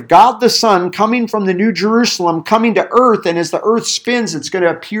light of God the Son coming from the New Jerusalem, coming to earth, and as the earth spins, it's going to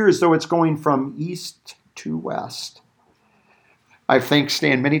appear as though it's going from east to west. I've thanked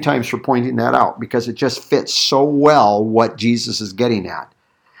Stan many times for pointing that out because it just fits so well what Jesus is getting at.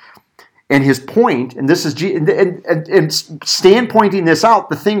 And his point, and this is and Stan pointing this out,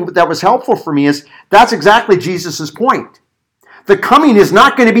 the thing that was helpful for me is that's exactly Jesus' point. The coming is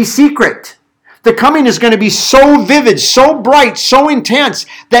not going to be secret. The coming is going to be so vivid, so bright, so intense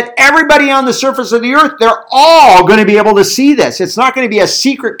that everybody on the surface of the earth, they're all going to be able to see this. It's not going to be a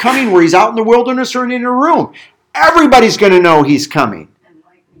secret coming where he's out in the wilderness or in a room. Everybody's going to know he's coming. And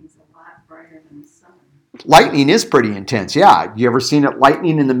lightning's a lot brighter than the sun. Lightning is pretty intense, yeah. You ever seen it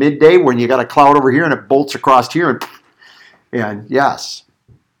lightning in the midday when you got a cloud over here and it bolts across here? And yes.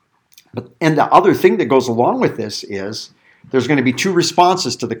 And the other thing that goes along with this is there's going to be two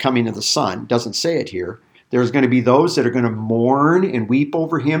responses to the coming of the Son. It doesn't say it here. There's going to be those that are going to mourn and weep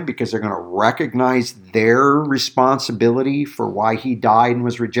over him because they're going to recognize their responsibility for why he died and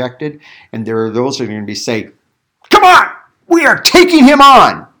was rejected. And there are those that are going to be saying, "Come on, we are taking him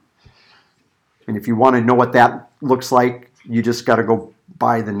on." And if you want to know what that looks like, you just got to go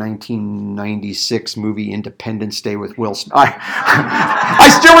buy the 1996 movie Independence Day with Will Smith. I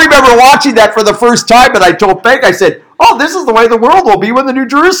still remember watching that for the first time, and I told Peg, I said, "Oh, this is the way the world will be when the New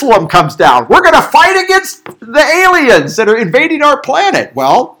Jerusalem comes down. We're going to fight against the aliens that are invading our planet."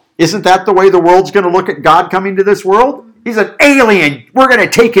 Well, Isn't that the way the world's going to look at God coming to this world? He's an alien. We're going to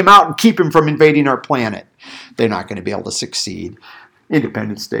take him out and keep him from invading our planet. They're not going to be able to succeed.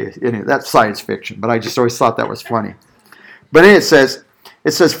 Independence Day, that's science fiction, but I just always thought that was funny. But then it says,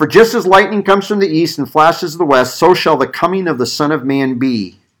 for just as lightning comes from the east and flashes to the west, so shall the coming of the Son of Man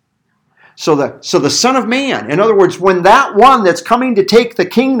be. So the Son of Man, in other words, when that one that's coming to take the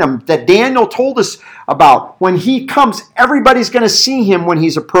kingdom that Daniel told us about, when he comes, everybody's going to see him when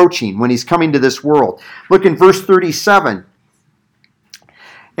he's approaching, when he's coming to this world. Look in verse 37.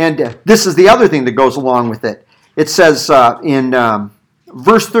 And this is the other thing that goes along with it. It says in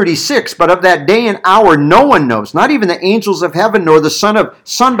verse 36, but of that day and hour no one knows, not even the angels of heaven, nor the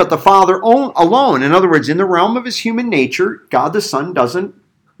Son, but the Father alone. In other words, in the realm of his human nature, God the Son doesn't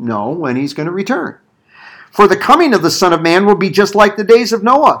know when he's going to return. For the coming of the Son of Man will be just like the days of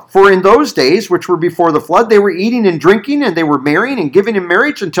Noah. For in those days, which were before the flood, they were eating and drinking, and they were marrying and giving in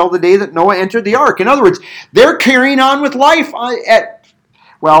marriage until the day that Noah entered the ark. In other words, they're carrying on with life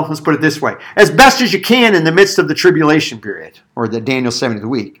well, let's put it this way, as best as you can in the midst of the tribulation period, or the Daniel 70th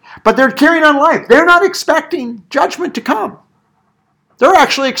week. But they're carrying on life. They're not expecting judgment to come. They're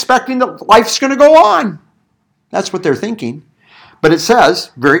actually expecting that life's going to go on. That's what they're thinking. But it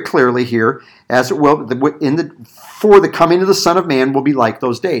says very clearly here, as it will, for the coming of the Son of Man will be like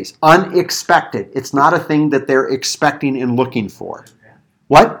those days. Unexpected. It's not a thing that they're expecting and looking for.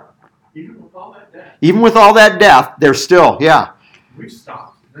 What? Even with all that death. Even with all that death, they're still, yeah. We stopped.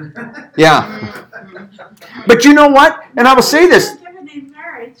 Yeah. But you know what? And I will say this.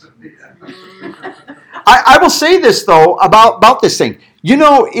 I will say this, though, about this thing. You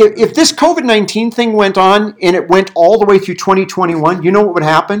know, if this COVID-19 thing went on and it went all the way through 2021, you know what would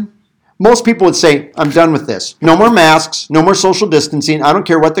happen? Most people would say, I'm done with this. No more masks, no more social distancing. I don't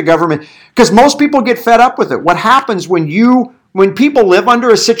care what the government... Because most people get fed up with it. What happens when people live under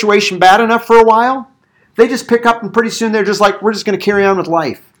a situation bad enough for a while, they just pick up and pretty soon they're just like, we're just going to carry on with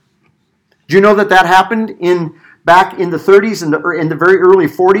life. Do you know that happened back in the 30s and in the very early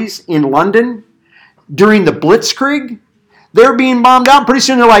 40s in London during the Blitzkrieg? They're being bombed out. Pretty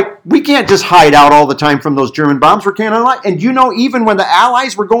soon they're like, we can't just hide out all the time from those German bombs. We're carrying on life. And you know, even when the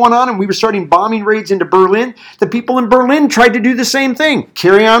Allies were going on and we were starting bombing raids into Berlin, the people in Berlin tried to do the same thing.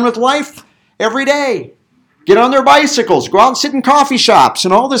 Carry on with life every day. Get on their bicycles. Go out and sit in coffee shops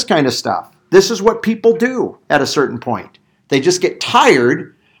and all this kind of stuff. This is what people do at a certain point. They just get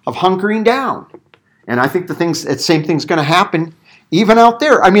tired of hunkering down. And I think the same thing's going to happen even out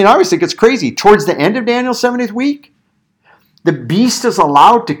there. I mean, I always think it's crazy. Towards the end of Daniel's 70th week, the beast is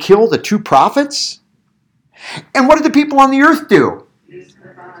allowed to kill the two prophets. And what do the people on the earth do?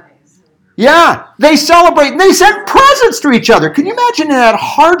 Yeah, they celebrate and they send presents to each other. Can you imagine in that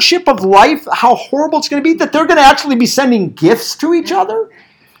hardship of life how horrible it's going to be that they're going to actually be sending gifts to each other?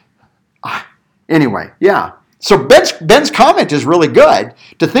 Anyway, yeah. So Ben's comment is really good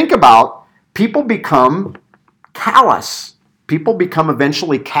to think about. People become callous. People become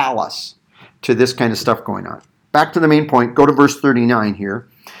eventually callous to this kind of stuff going on. Back to the main point. Go to verse 39 here.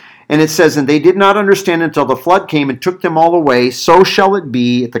 And it says, and they did not understand until the flood came and took them all away. So shall it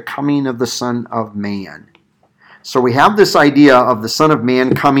be at the coming of the Son of Man. So we have this idea of the Son of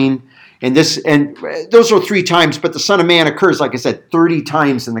Man coming. And those are 3 times, but the Son of Man occurs, like I said, 30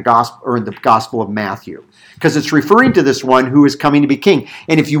 times in the Gospel of Matthew. Because it's referring to this one who is coming to be king.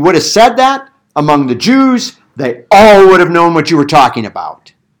 And if you would have said that among the Jews, they all would have known what you were talking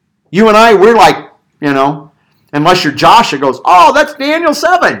about. You and I, we're like, unless you're Josh, it goes, oh, that's Daniel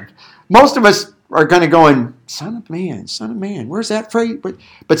 7. Most of us are going to go in, Son of Man, where's that phrase?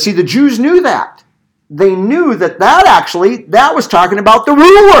 But see, the Jews knew that. They knew that was talking about the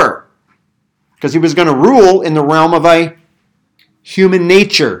ruler. Because he was going to rule in the realm of a human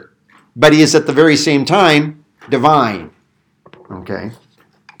nature. But he is at the very same time divine. Okay?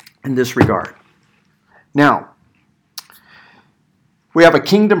 In this regard. Now, we have a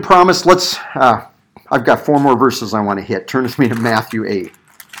kingdom promise. I've got 4 more verses I want to hit. Turn with me to Matthew 8.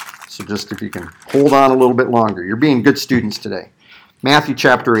 So just if you can hold on a little bit longer. You're being good students today. Matthew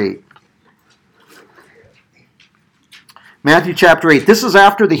chapter 8. Matthew chapter 8. This is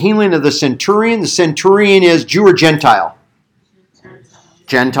after the healing of the centurion. The centurion is Jew or Gentile?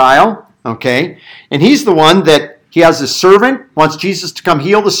 Gentile. Okay. And he's the one that he has his servant, wants Jesus to come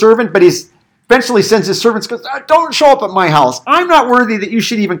heal the servant, but he's eventually sends his servants, goes, don't show up at my house. I'm not worthy that you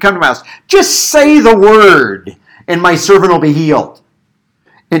should even come to my house. Just say the word, and my servant will be healed.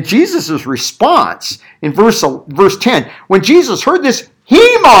 And Jesus' response in verse 10, when Jesus heard this,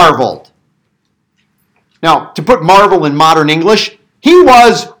 he marveled. Now, to put marvel in modern English, he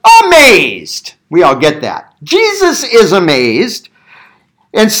was amazed. We all get that. Jesus is amazed.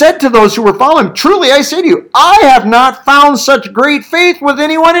 and said to those who were following, truly I say to you, I have not found such great faith with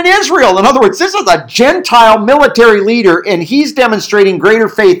anyone in Israel. In other words, this is a Gentile military leader, and he's demonstrating greater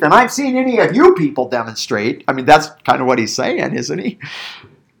faith than I've seen any of you people demonstrate. I mean, that's kind of what he's saying, isn't he?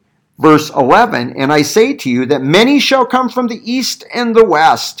 Verse 11, and I say to you that many shall come from the east and the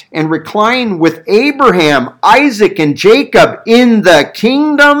west and recline with Abraham, Isaac, and Jacob in the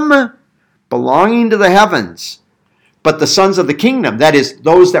kingdom belonging to the heavens. But the sons of the kingdom, that is,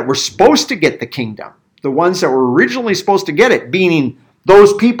 those that were supposed to get the kingdom, the ones that were originally supposed to get it, meaning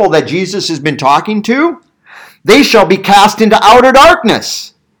those people that Jesus has been talking to, they shall be cast into outer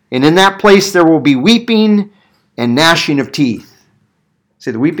darkness. And in that place there will be weeping and gnashing of teeth.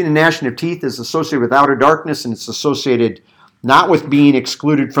 See, the weeping and gnashing of teeth is associated with outer darkness, and it's associated not with being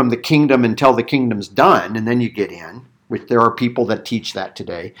excluded from the kingdom until the kingdom's done, and then you get in, which there are people that teach that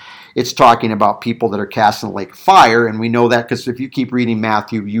today. It's talking about people that are cast in the lake of fire, and we know that because if you keep reading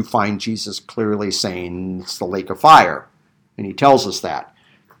Matthew, you find Jesus clearly saying it's the lake of fire, and he tells us that.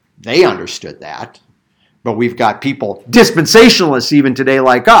 They understood that, but we've got people, dispensationalists even today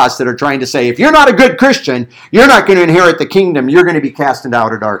like us, that are trying to say, if you're not a good Christian, you're not going to inherit the kingdom, you're going to be cast into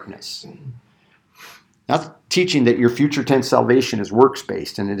outer darkness. That's teaching that your future tense salvation is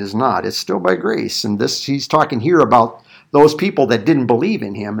works-based, and it is not. It's still by grace. And this, he's talking here about those people that didn't believe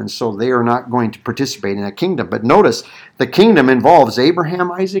in him, and so they are not going to participate in that kingdom. But notice, the kingdom involves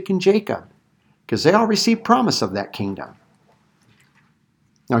Abraham, Isaac, and Jacob, because they all received promise of that kingdom.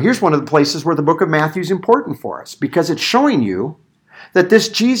 Now, here's one of the places where the book of Matthew is important for us, because it's showing you that this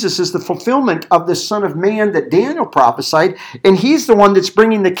Jesus is the fulfillment of the Son of Man that Daniel prophesied, and he's the one that's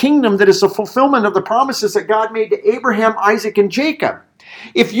bringing the kingdom that is the fulfillment of the promises that God made to Abraham, Isaac, and Jacob.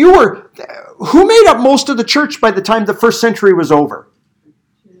 If you were, who made up most of the church by the time the first century was over?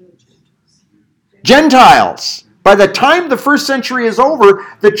 Gentiles. By the time the first century is over,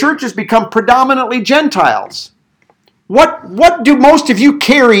 the church has become predominantly Gentiles. What do most of you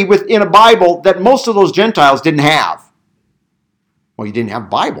carry within a Bible that most of those Gentiles didn't have? Well, you didn't have a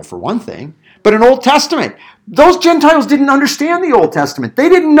Bible, for one thing, but an Old Testament. Those Gentiles didn't understand the Old Testament. They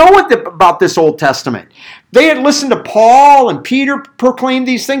didn't know about this Old Testament. They had listened to Paul and Peter proclaim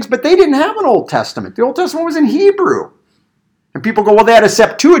these things, but they didn't have an Old Testament. The Old Testament was in Hebrew. And people go, well, they had a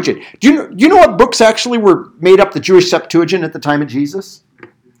Septuagint. Do you know what books actually were made up the Jewish Septuagint at the time of Jesus?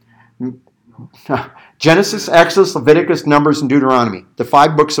 Genesis, Exodus, Leviticus, Numbers, and Deuteronomy. The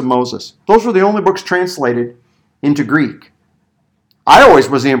 5 books of Moses. Those were the only books translated into Greek. I always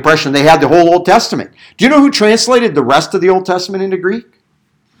was the impression they had the whole Old Testament. Do you know who translated the rest of the Old Testament into Greek?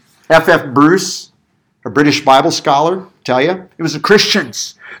 F.F. Bruce, a British Bible scholar, tell you. It was the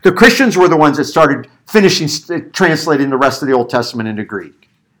Christians. The Christians were the ones that started translating the rest of the Old Testament into Greek.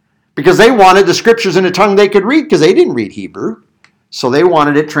 Because they wanted the scriptures in a tongue they could read, because they didn't read Hebrew. So they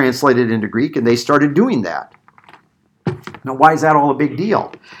wanted it translated into Greek, and they started doing that. Now, why is that all a big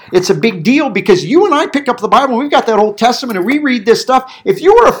deal? It's a big deal because you and I pick up the Bible, and we've got that Old Testament, and we read this stuff. If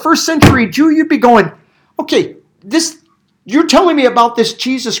you were a first century Jew, you'd be going, okay, you're telling me about this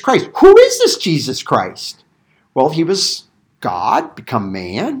Jesus Christ. Who is this Jesus Christ? Well, he was God, become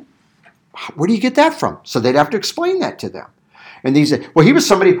man. Where do you get that from? So they'd have to explain that to them. And they say, well, he was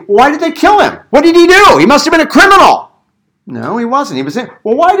somebody. Why did they kill him? What did he do? He must have been a criminal. No, he wasn't. He was in.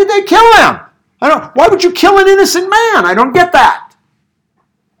 Well, why did they kill him? Why would you kill an innocent man? I don't get that.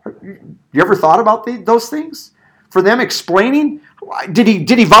 You ever thought about those things? For them explaining, did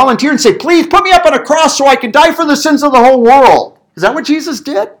he volunteer and say, please put me up on a cross so I can die for the sins of the whole world? Is that what Jesus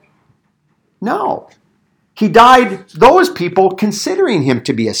did? No. He died, those people considering him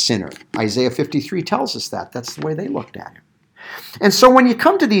to be a sinner. Isaiah 53 tells us that. That's the way they looked at him. And so when you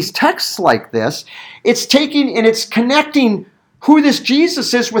come to these texts like this, it's taking and it's connecting who this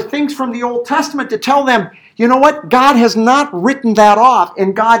Jesus is with things from the Old Testament to tell them, you know what? God has not written that off,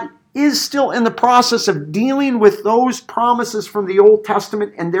 and God is still in the process of dealing with those promises from the Old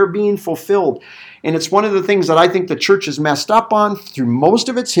Testament, and they're being fulfilled. And it's one of the things that I think the church has messed up on through most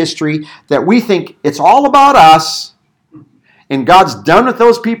of its history, that we think it's all about us, and God's done with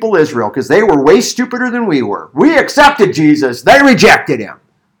those people, Israel, because they were way stupider than we were. We accepted Jesus. They rejected him.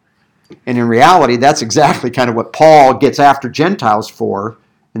 And in reality, that's exactly kind of what Paul gets after Gentiles for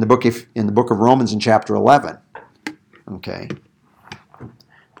in the book of Romans in chapter 11. Okay.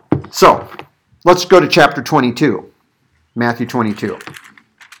 So, let's go to chapter 22, Matthew 22.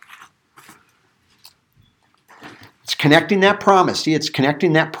 It's connecting that promise. See, it's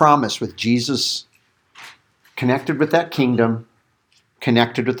connecting that promise with Jesus, connected with that kingdom,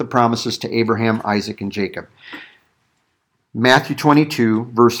 connected with the promises to Abraham, Isaac, and Jacob. Matthew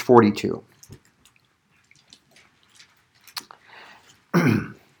 22, verse 42.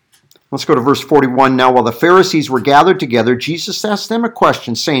 Let's go to verse 41 now. While the Pharisees were gathered together, Jesus asked them a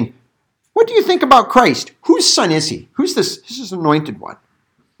question, saying, "What do you think about Christ? Whose son is he? Who's this? This is anointed one."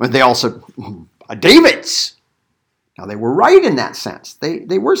 And they all said, "David's." Now they were right in that sense.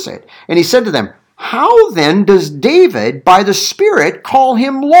 They were saved. And he said to them, "How then does David by the Spirit call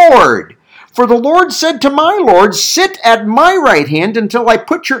him Lord? For the Lord said to my Lord, 'Sit at my right hand until I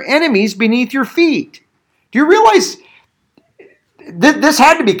put your enemies beneath your feet.'" Do you realize this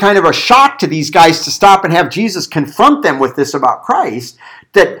had to be kind of a shock to these guys to stop and have Jesus confront them with this about Christ,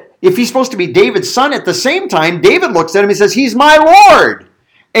 that if he's supposed to be David's son, at the same time, David looks at him and says, "He's my Lord."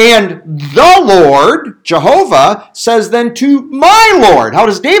 And the Lord, Jehovah, says then to my Lord. How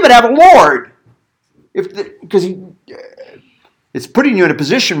does David have a Lord? Because it's putting you in a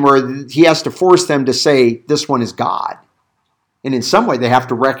position where he has to force them to say, this one is God. And in some way, they have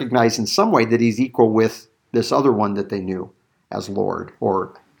to recognize in some way that he's equal with this other one that they knew as Lord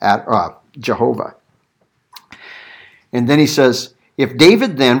or Jehovah. And then he says, if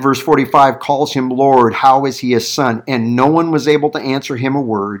David then, verse 45, calls him Lord, how is he his son? And no one was able to answer him a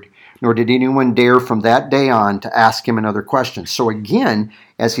word, nor did anyone dare from that day on to ask him another question. So again,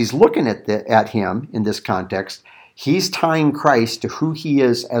 as he's looking at him in this context, he's tying Christ to who he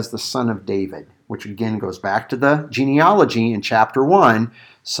is as the son of David, which again goes back to the genealogy in chapter 1,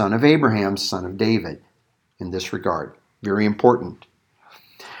 son of Abraham, son of David, in this regard. Very important.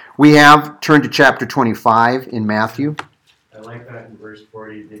 We have turned to chapter 25 in Matthew. I like that in verse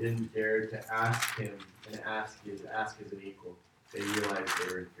 40. They didn't dare to ask him and ask as an equal. They realized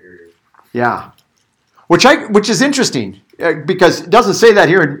they were inferior. Yeah, which is interesting because it doesn't say that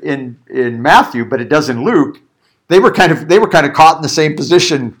here in Matthew, but it does in Luke. They were kind of caught in the same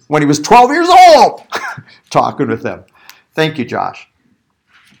position when he was 12 years old, talking with them. Thank you, Josh.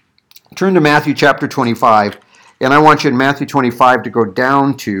 Turn to Matthew chapter 25, and I want you in Matthew 25 to go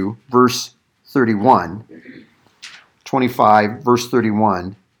down to verse 31. 25, verse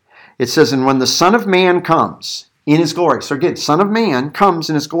 31. It says, "And when the Son of Man comes in his glory," so again, Son of Man comes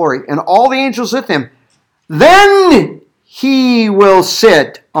in his glory, "and all the angels with him, then he will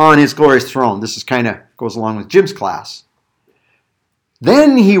sit on his glorious throne." This is kind of goes along with Jim's class.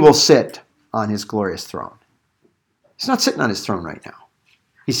 Then he will sit on his glorious throne. He's not sitting on his throne right now.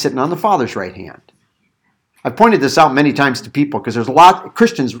 He's sitting on the Father's right hand. I've pointed this out many times to people because there's a lot of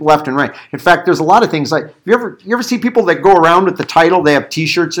Christians left and right. In fact, there's a lot of things like, you ever see people that go around with the title, they have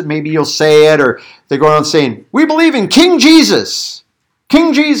t-shirts that maybe you'll say it, or they go around saying, "We believe in King Jesus,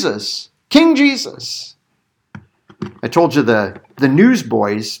 King Jesus, King Jesus." I told you the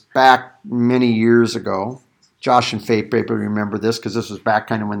Newsboys back many years ago, Josh and Faith probably remember this because this was back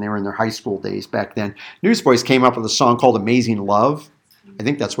kind of when they were in their high school days back then. Newsboys came up with a song called "Amazing Love." I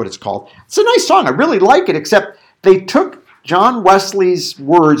think that's what it's called. It's a nice song. I really like it, except they took John Wesley's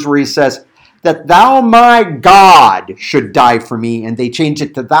words where he says that "thou my God should die for me," and they changed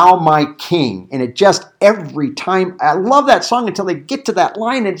it to "thou my King." And it just every time, I love that song until they get to that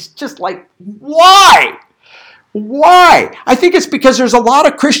line, and it's just like, why? Why? I think it's because there's a lot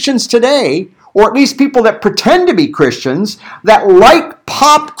of Christians today, or at least people that pretend to be Christians, that like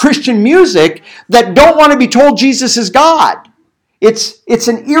pop Christian music, that don't want to be told Jesus is God. It's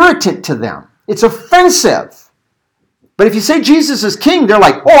an irritant to them. It's offensive. But if you say Jesus is king, they're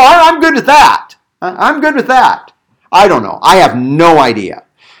like, "Oh, I'm good with that. I'm good with that." I don't know. I have no idea.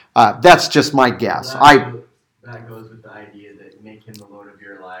 That's just my guess. That goes with the idea that make him the Lord of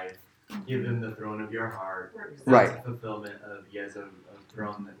your life, give him the throne of your heart. That's Right. the fulfillment of he has a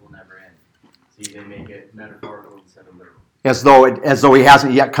throne that will never end. See, they make it metaphorical instead of literal. As though he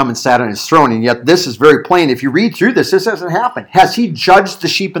hasn't yet come and sat on his throne, and yet this is very plain. If you read through this hasn't happened. Has he judged the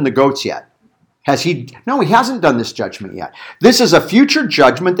sheep and the goats yet? No, he hasn't done this judgment yet. This is a future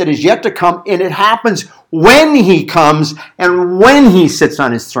judgment that is yet to come, and it happens when he comes and when he sits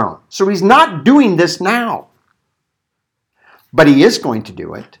on his throne. So he's not doing this now. But he is going to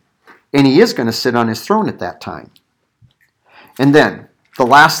do it, and he is going to sit on his throne at that time. And then, the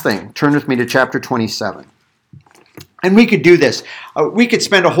last thing, turn with me to chapter 27. And we could do this. We could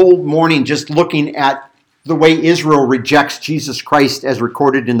spend a whole morning just looking at the way Israel rejects Jesus Christ as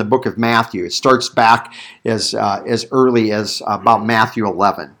recorded in the book of Matthew. It starts back as early as about Matthew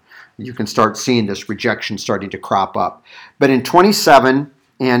 11. You can start seeing this rejection starting to crop up. But in 27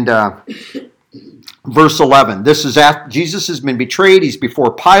 and verse 11, this is after Jesus has been betrayed. He's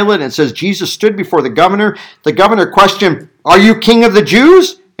before Pilate, and it says, Jesus stood before the governor. The governor questioned, "Are you king of the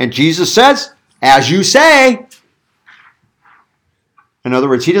Jews?" And Jesus says, "As you say." In other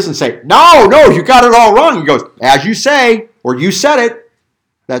words, he doesn't say, no, you got it all wrong. He goes, "As you say," or "You said it."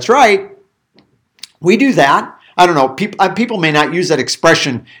 That's right. We do that. I don't know, people may not use that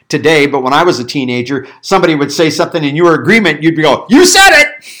expression today, but when I was a teenager, somebody would say something in your agreement, you'd go, you said it!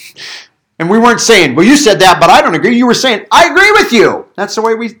 And we weren't saying, well, you said that, but I don't agree. You were saying, I agree with you. That's the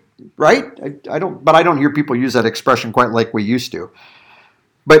way we, right? I don't hear people use that expression quite like we used to.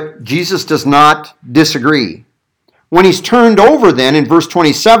 But Jesus does not disagree. When he's turned over then, in verse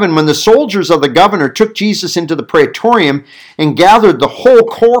 27, when the soldiers of the governor took Jesus into the praetorium and gathered the whole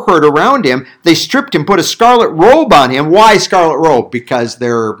cohort around him, they stripped him, put a scarlet robe on him. Why scarlet robe? Because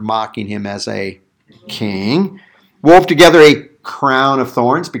they're mocking him as a king. Wove together a crown of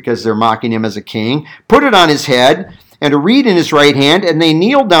thorns because they're mocking him as a king. Put it on his head and a reed in his right hand, and they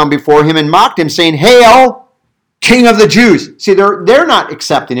kneeled down before him and mocked him, saying, Hail, King of the Jews. See, they're not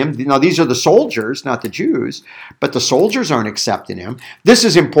accepting him. Now, these are the soldiers, not the Jews, but the soldiers aren't accepting him. This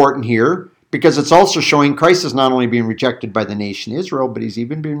is important here because it's also showing Christ is not only being rejected by the nation Israel, but he's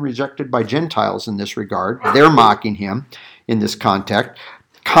even being rejected by Gentiles in this regard. They're mocking him in this context.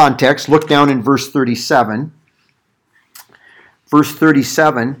 Look down in verse 37. Verse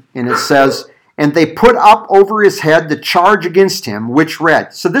 37, and it says, and they put up over his head the charge against him, which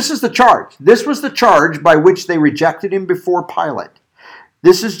read. So this is the charge. This was the charge by which they rejected him before Pilate.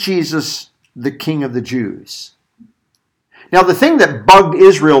 This is Jesus, the King of the Jews. Now, the thing that bugged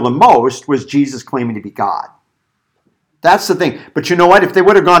Israel the most was Jesus claiming to be God. That's the thing. But you know what? If they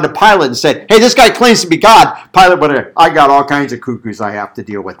would have gone to Pilate and said, hey, this guy claims to be God, Pilate would have, I got all kinds of cuckoos I have to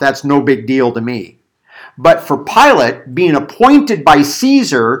deal with. That's no big deal to me. But for Pilate, being appointed by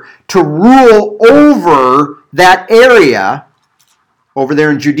Caesar to rule over that area, over there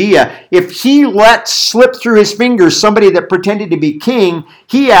in Judea, if he let slip through his fingers somebody that pretended to be king,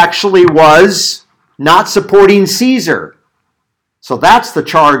 he actually was not supporting Caesar. So that's the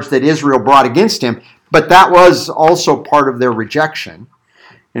charge that Israel brought against him. But that was also part of their rejection.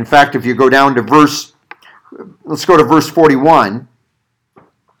 In fact, if you go down to let's go to verse 41.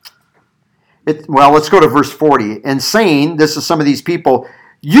 Let's go to verse 40. And saying, this is some of these people,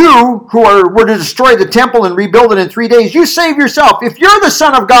 you who were to destroy the temple and rebuild it in 3 days, you save yourself. If you're the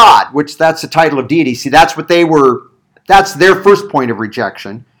Son of God, which that's the title of deity. See, that's their first point of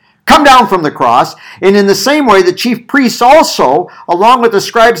rejection. Come down from the cross. And in the same way, the chief priests also, along with the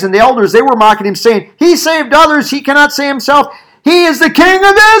scribes and the elders, they were mocking him, saying, he saved others, he cannot save himself. He is the King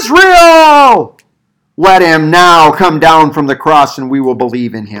of Israel. Let him now come down from the cross and we will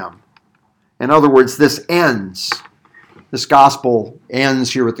believe in him. In other words, this gospel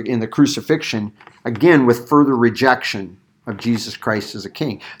ends here in the crucifixion, again with further rejection of Jesus Christ as a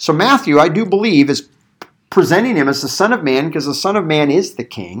king. So Matthew, I do believe, is presenting him as the Son of Man because the Son of Man is the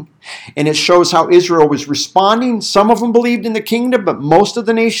king. And it shows how Israel was responding. Some of them believed in the kingdom, but most of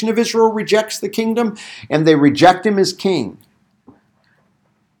the nation of Israel rejects the kingdom, and they reject him as king.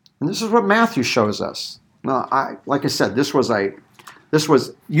 And this is what Matthew shows us. Now, like I said, this was,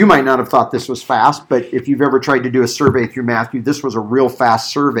 you might not have thought this was fast, but if you've ever tried to do a survey through Matthew, this was a real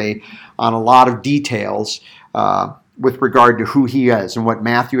fast survey on a lot of details with regard to who he is and what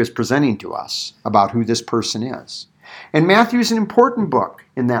Matthew is presenting to us about who this person is. And Matthew is an important book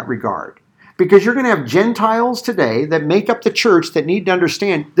in that regard because you're going to have Gentiles today that make up the church that need to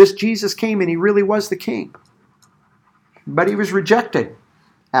understand this Jesus came and he really was the king. But he was rejected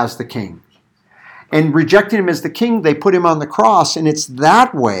as the king. And rejecting him as the king, they put him on the cross, and it's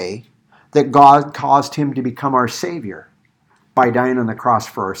that way that God caused him to become our Savior by dying on the cross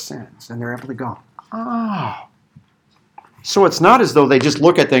for our sins. And they're able to go, oh. So it's not as though they just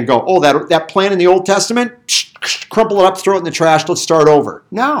look at that and go, oh, that plan in the Old Testament, crumple it up, throw it in the trash, let's start over.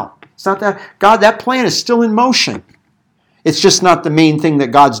 No, it's not that. God, that plan is still in motion. It's just not the main thing that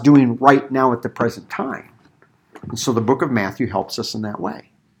God's doing right now at the present time. And so the book of Matthew helps us in that way.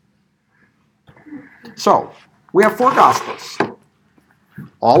 So, we have 4 Gospels.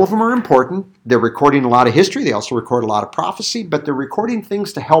 All of them are important. They're recording a lot of history. They also record a lot of prophecy, but they're recording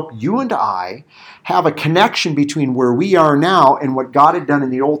things to help you and I have a connection between where we are now and what God had done in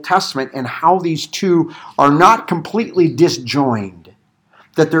the Old Testament and how these two are not completely disjoined.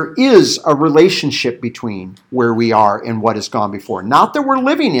 That there is a relationship between where we are and what has gone before. Not that we're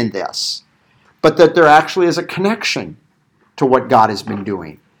living in this, but that there actually is a connection to what God has been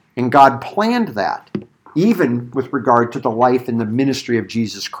doing. And God planned that, even with regard to the life and the ministry of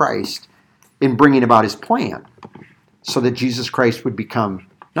Jesus Christ in bringing about his plan, so that Jesus Christ would become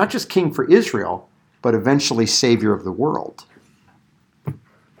not just king for Israel, but eventually Savior of the world,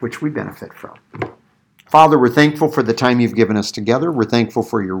 which we benefit from. Father, we're thankful for the time you've given us together. We're thankful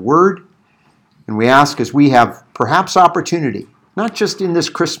for your word. And we ask as we have perhaps opportunity, not just in this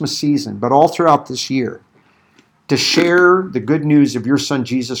Christmas season, but all throughout this year, to share the good news of your Son,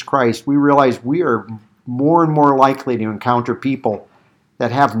 Jesus Christ, we realize we are more and more likely to encounter people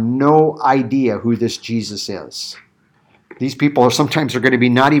that have no idea who this Jesus is. These people are sometimes going to be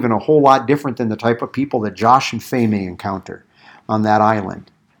not even a whole lot different than the type of people that Josh and Faye may encounter on that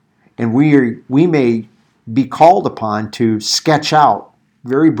island. And we may be called upon to sketch out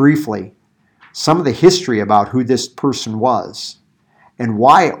very briefly some of the history about who this person was and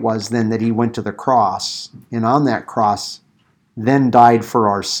why it was then that he went to the cross, and on that cross then died for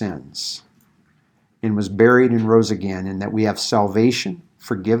our sins and was buried and rose again, and that we have salvation,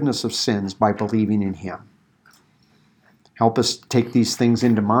 forgiveness of sins by believing in him. Help us take these things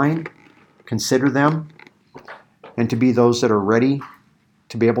into mind, consider them, and to be those that are ready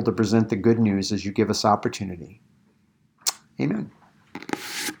to be able to present the good news as you give us opportunity. Amen.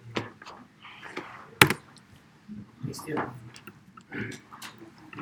 Be still.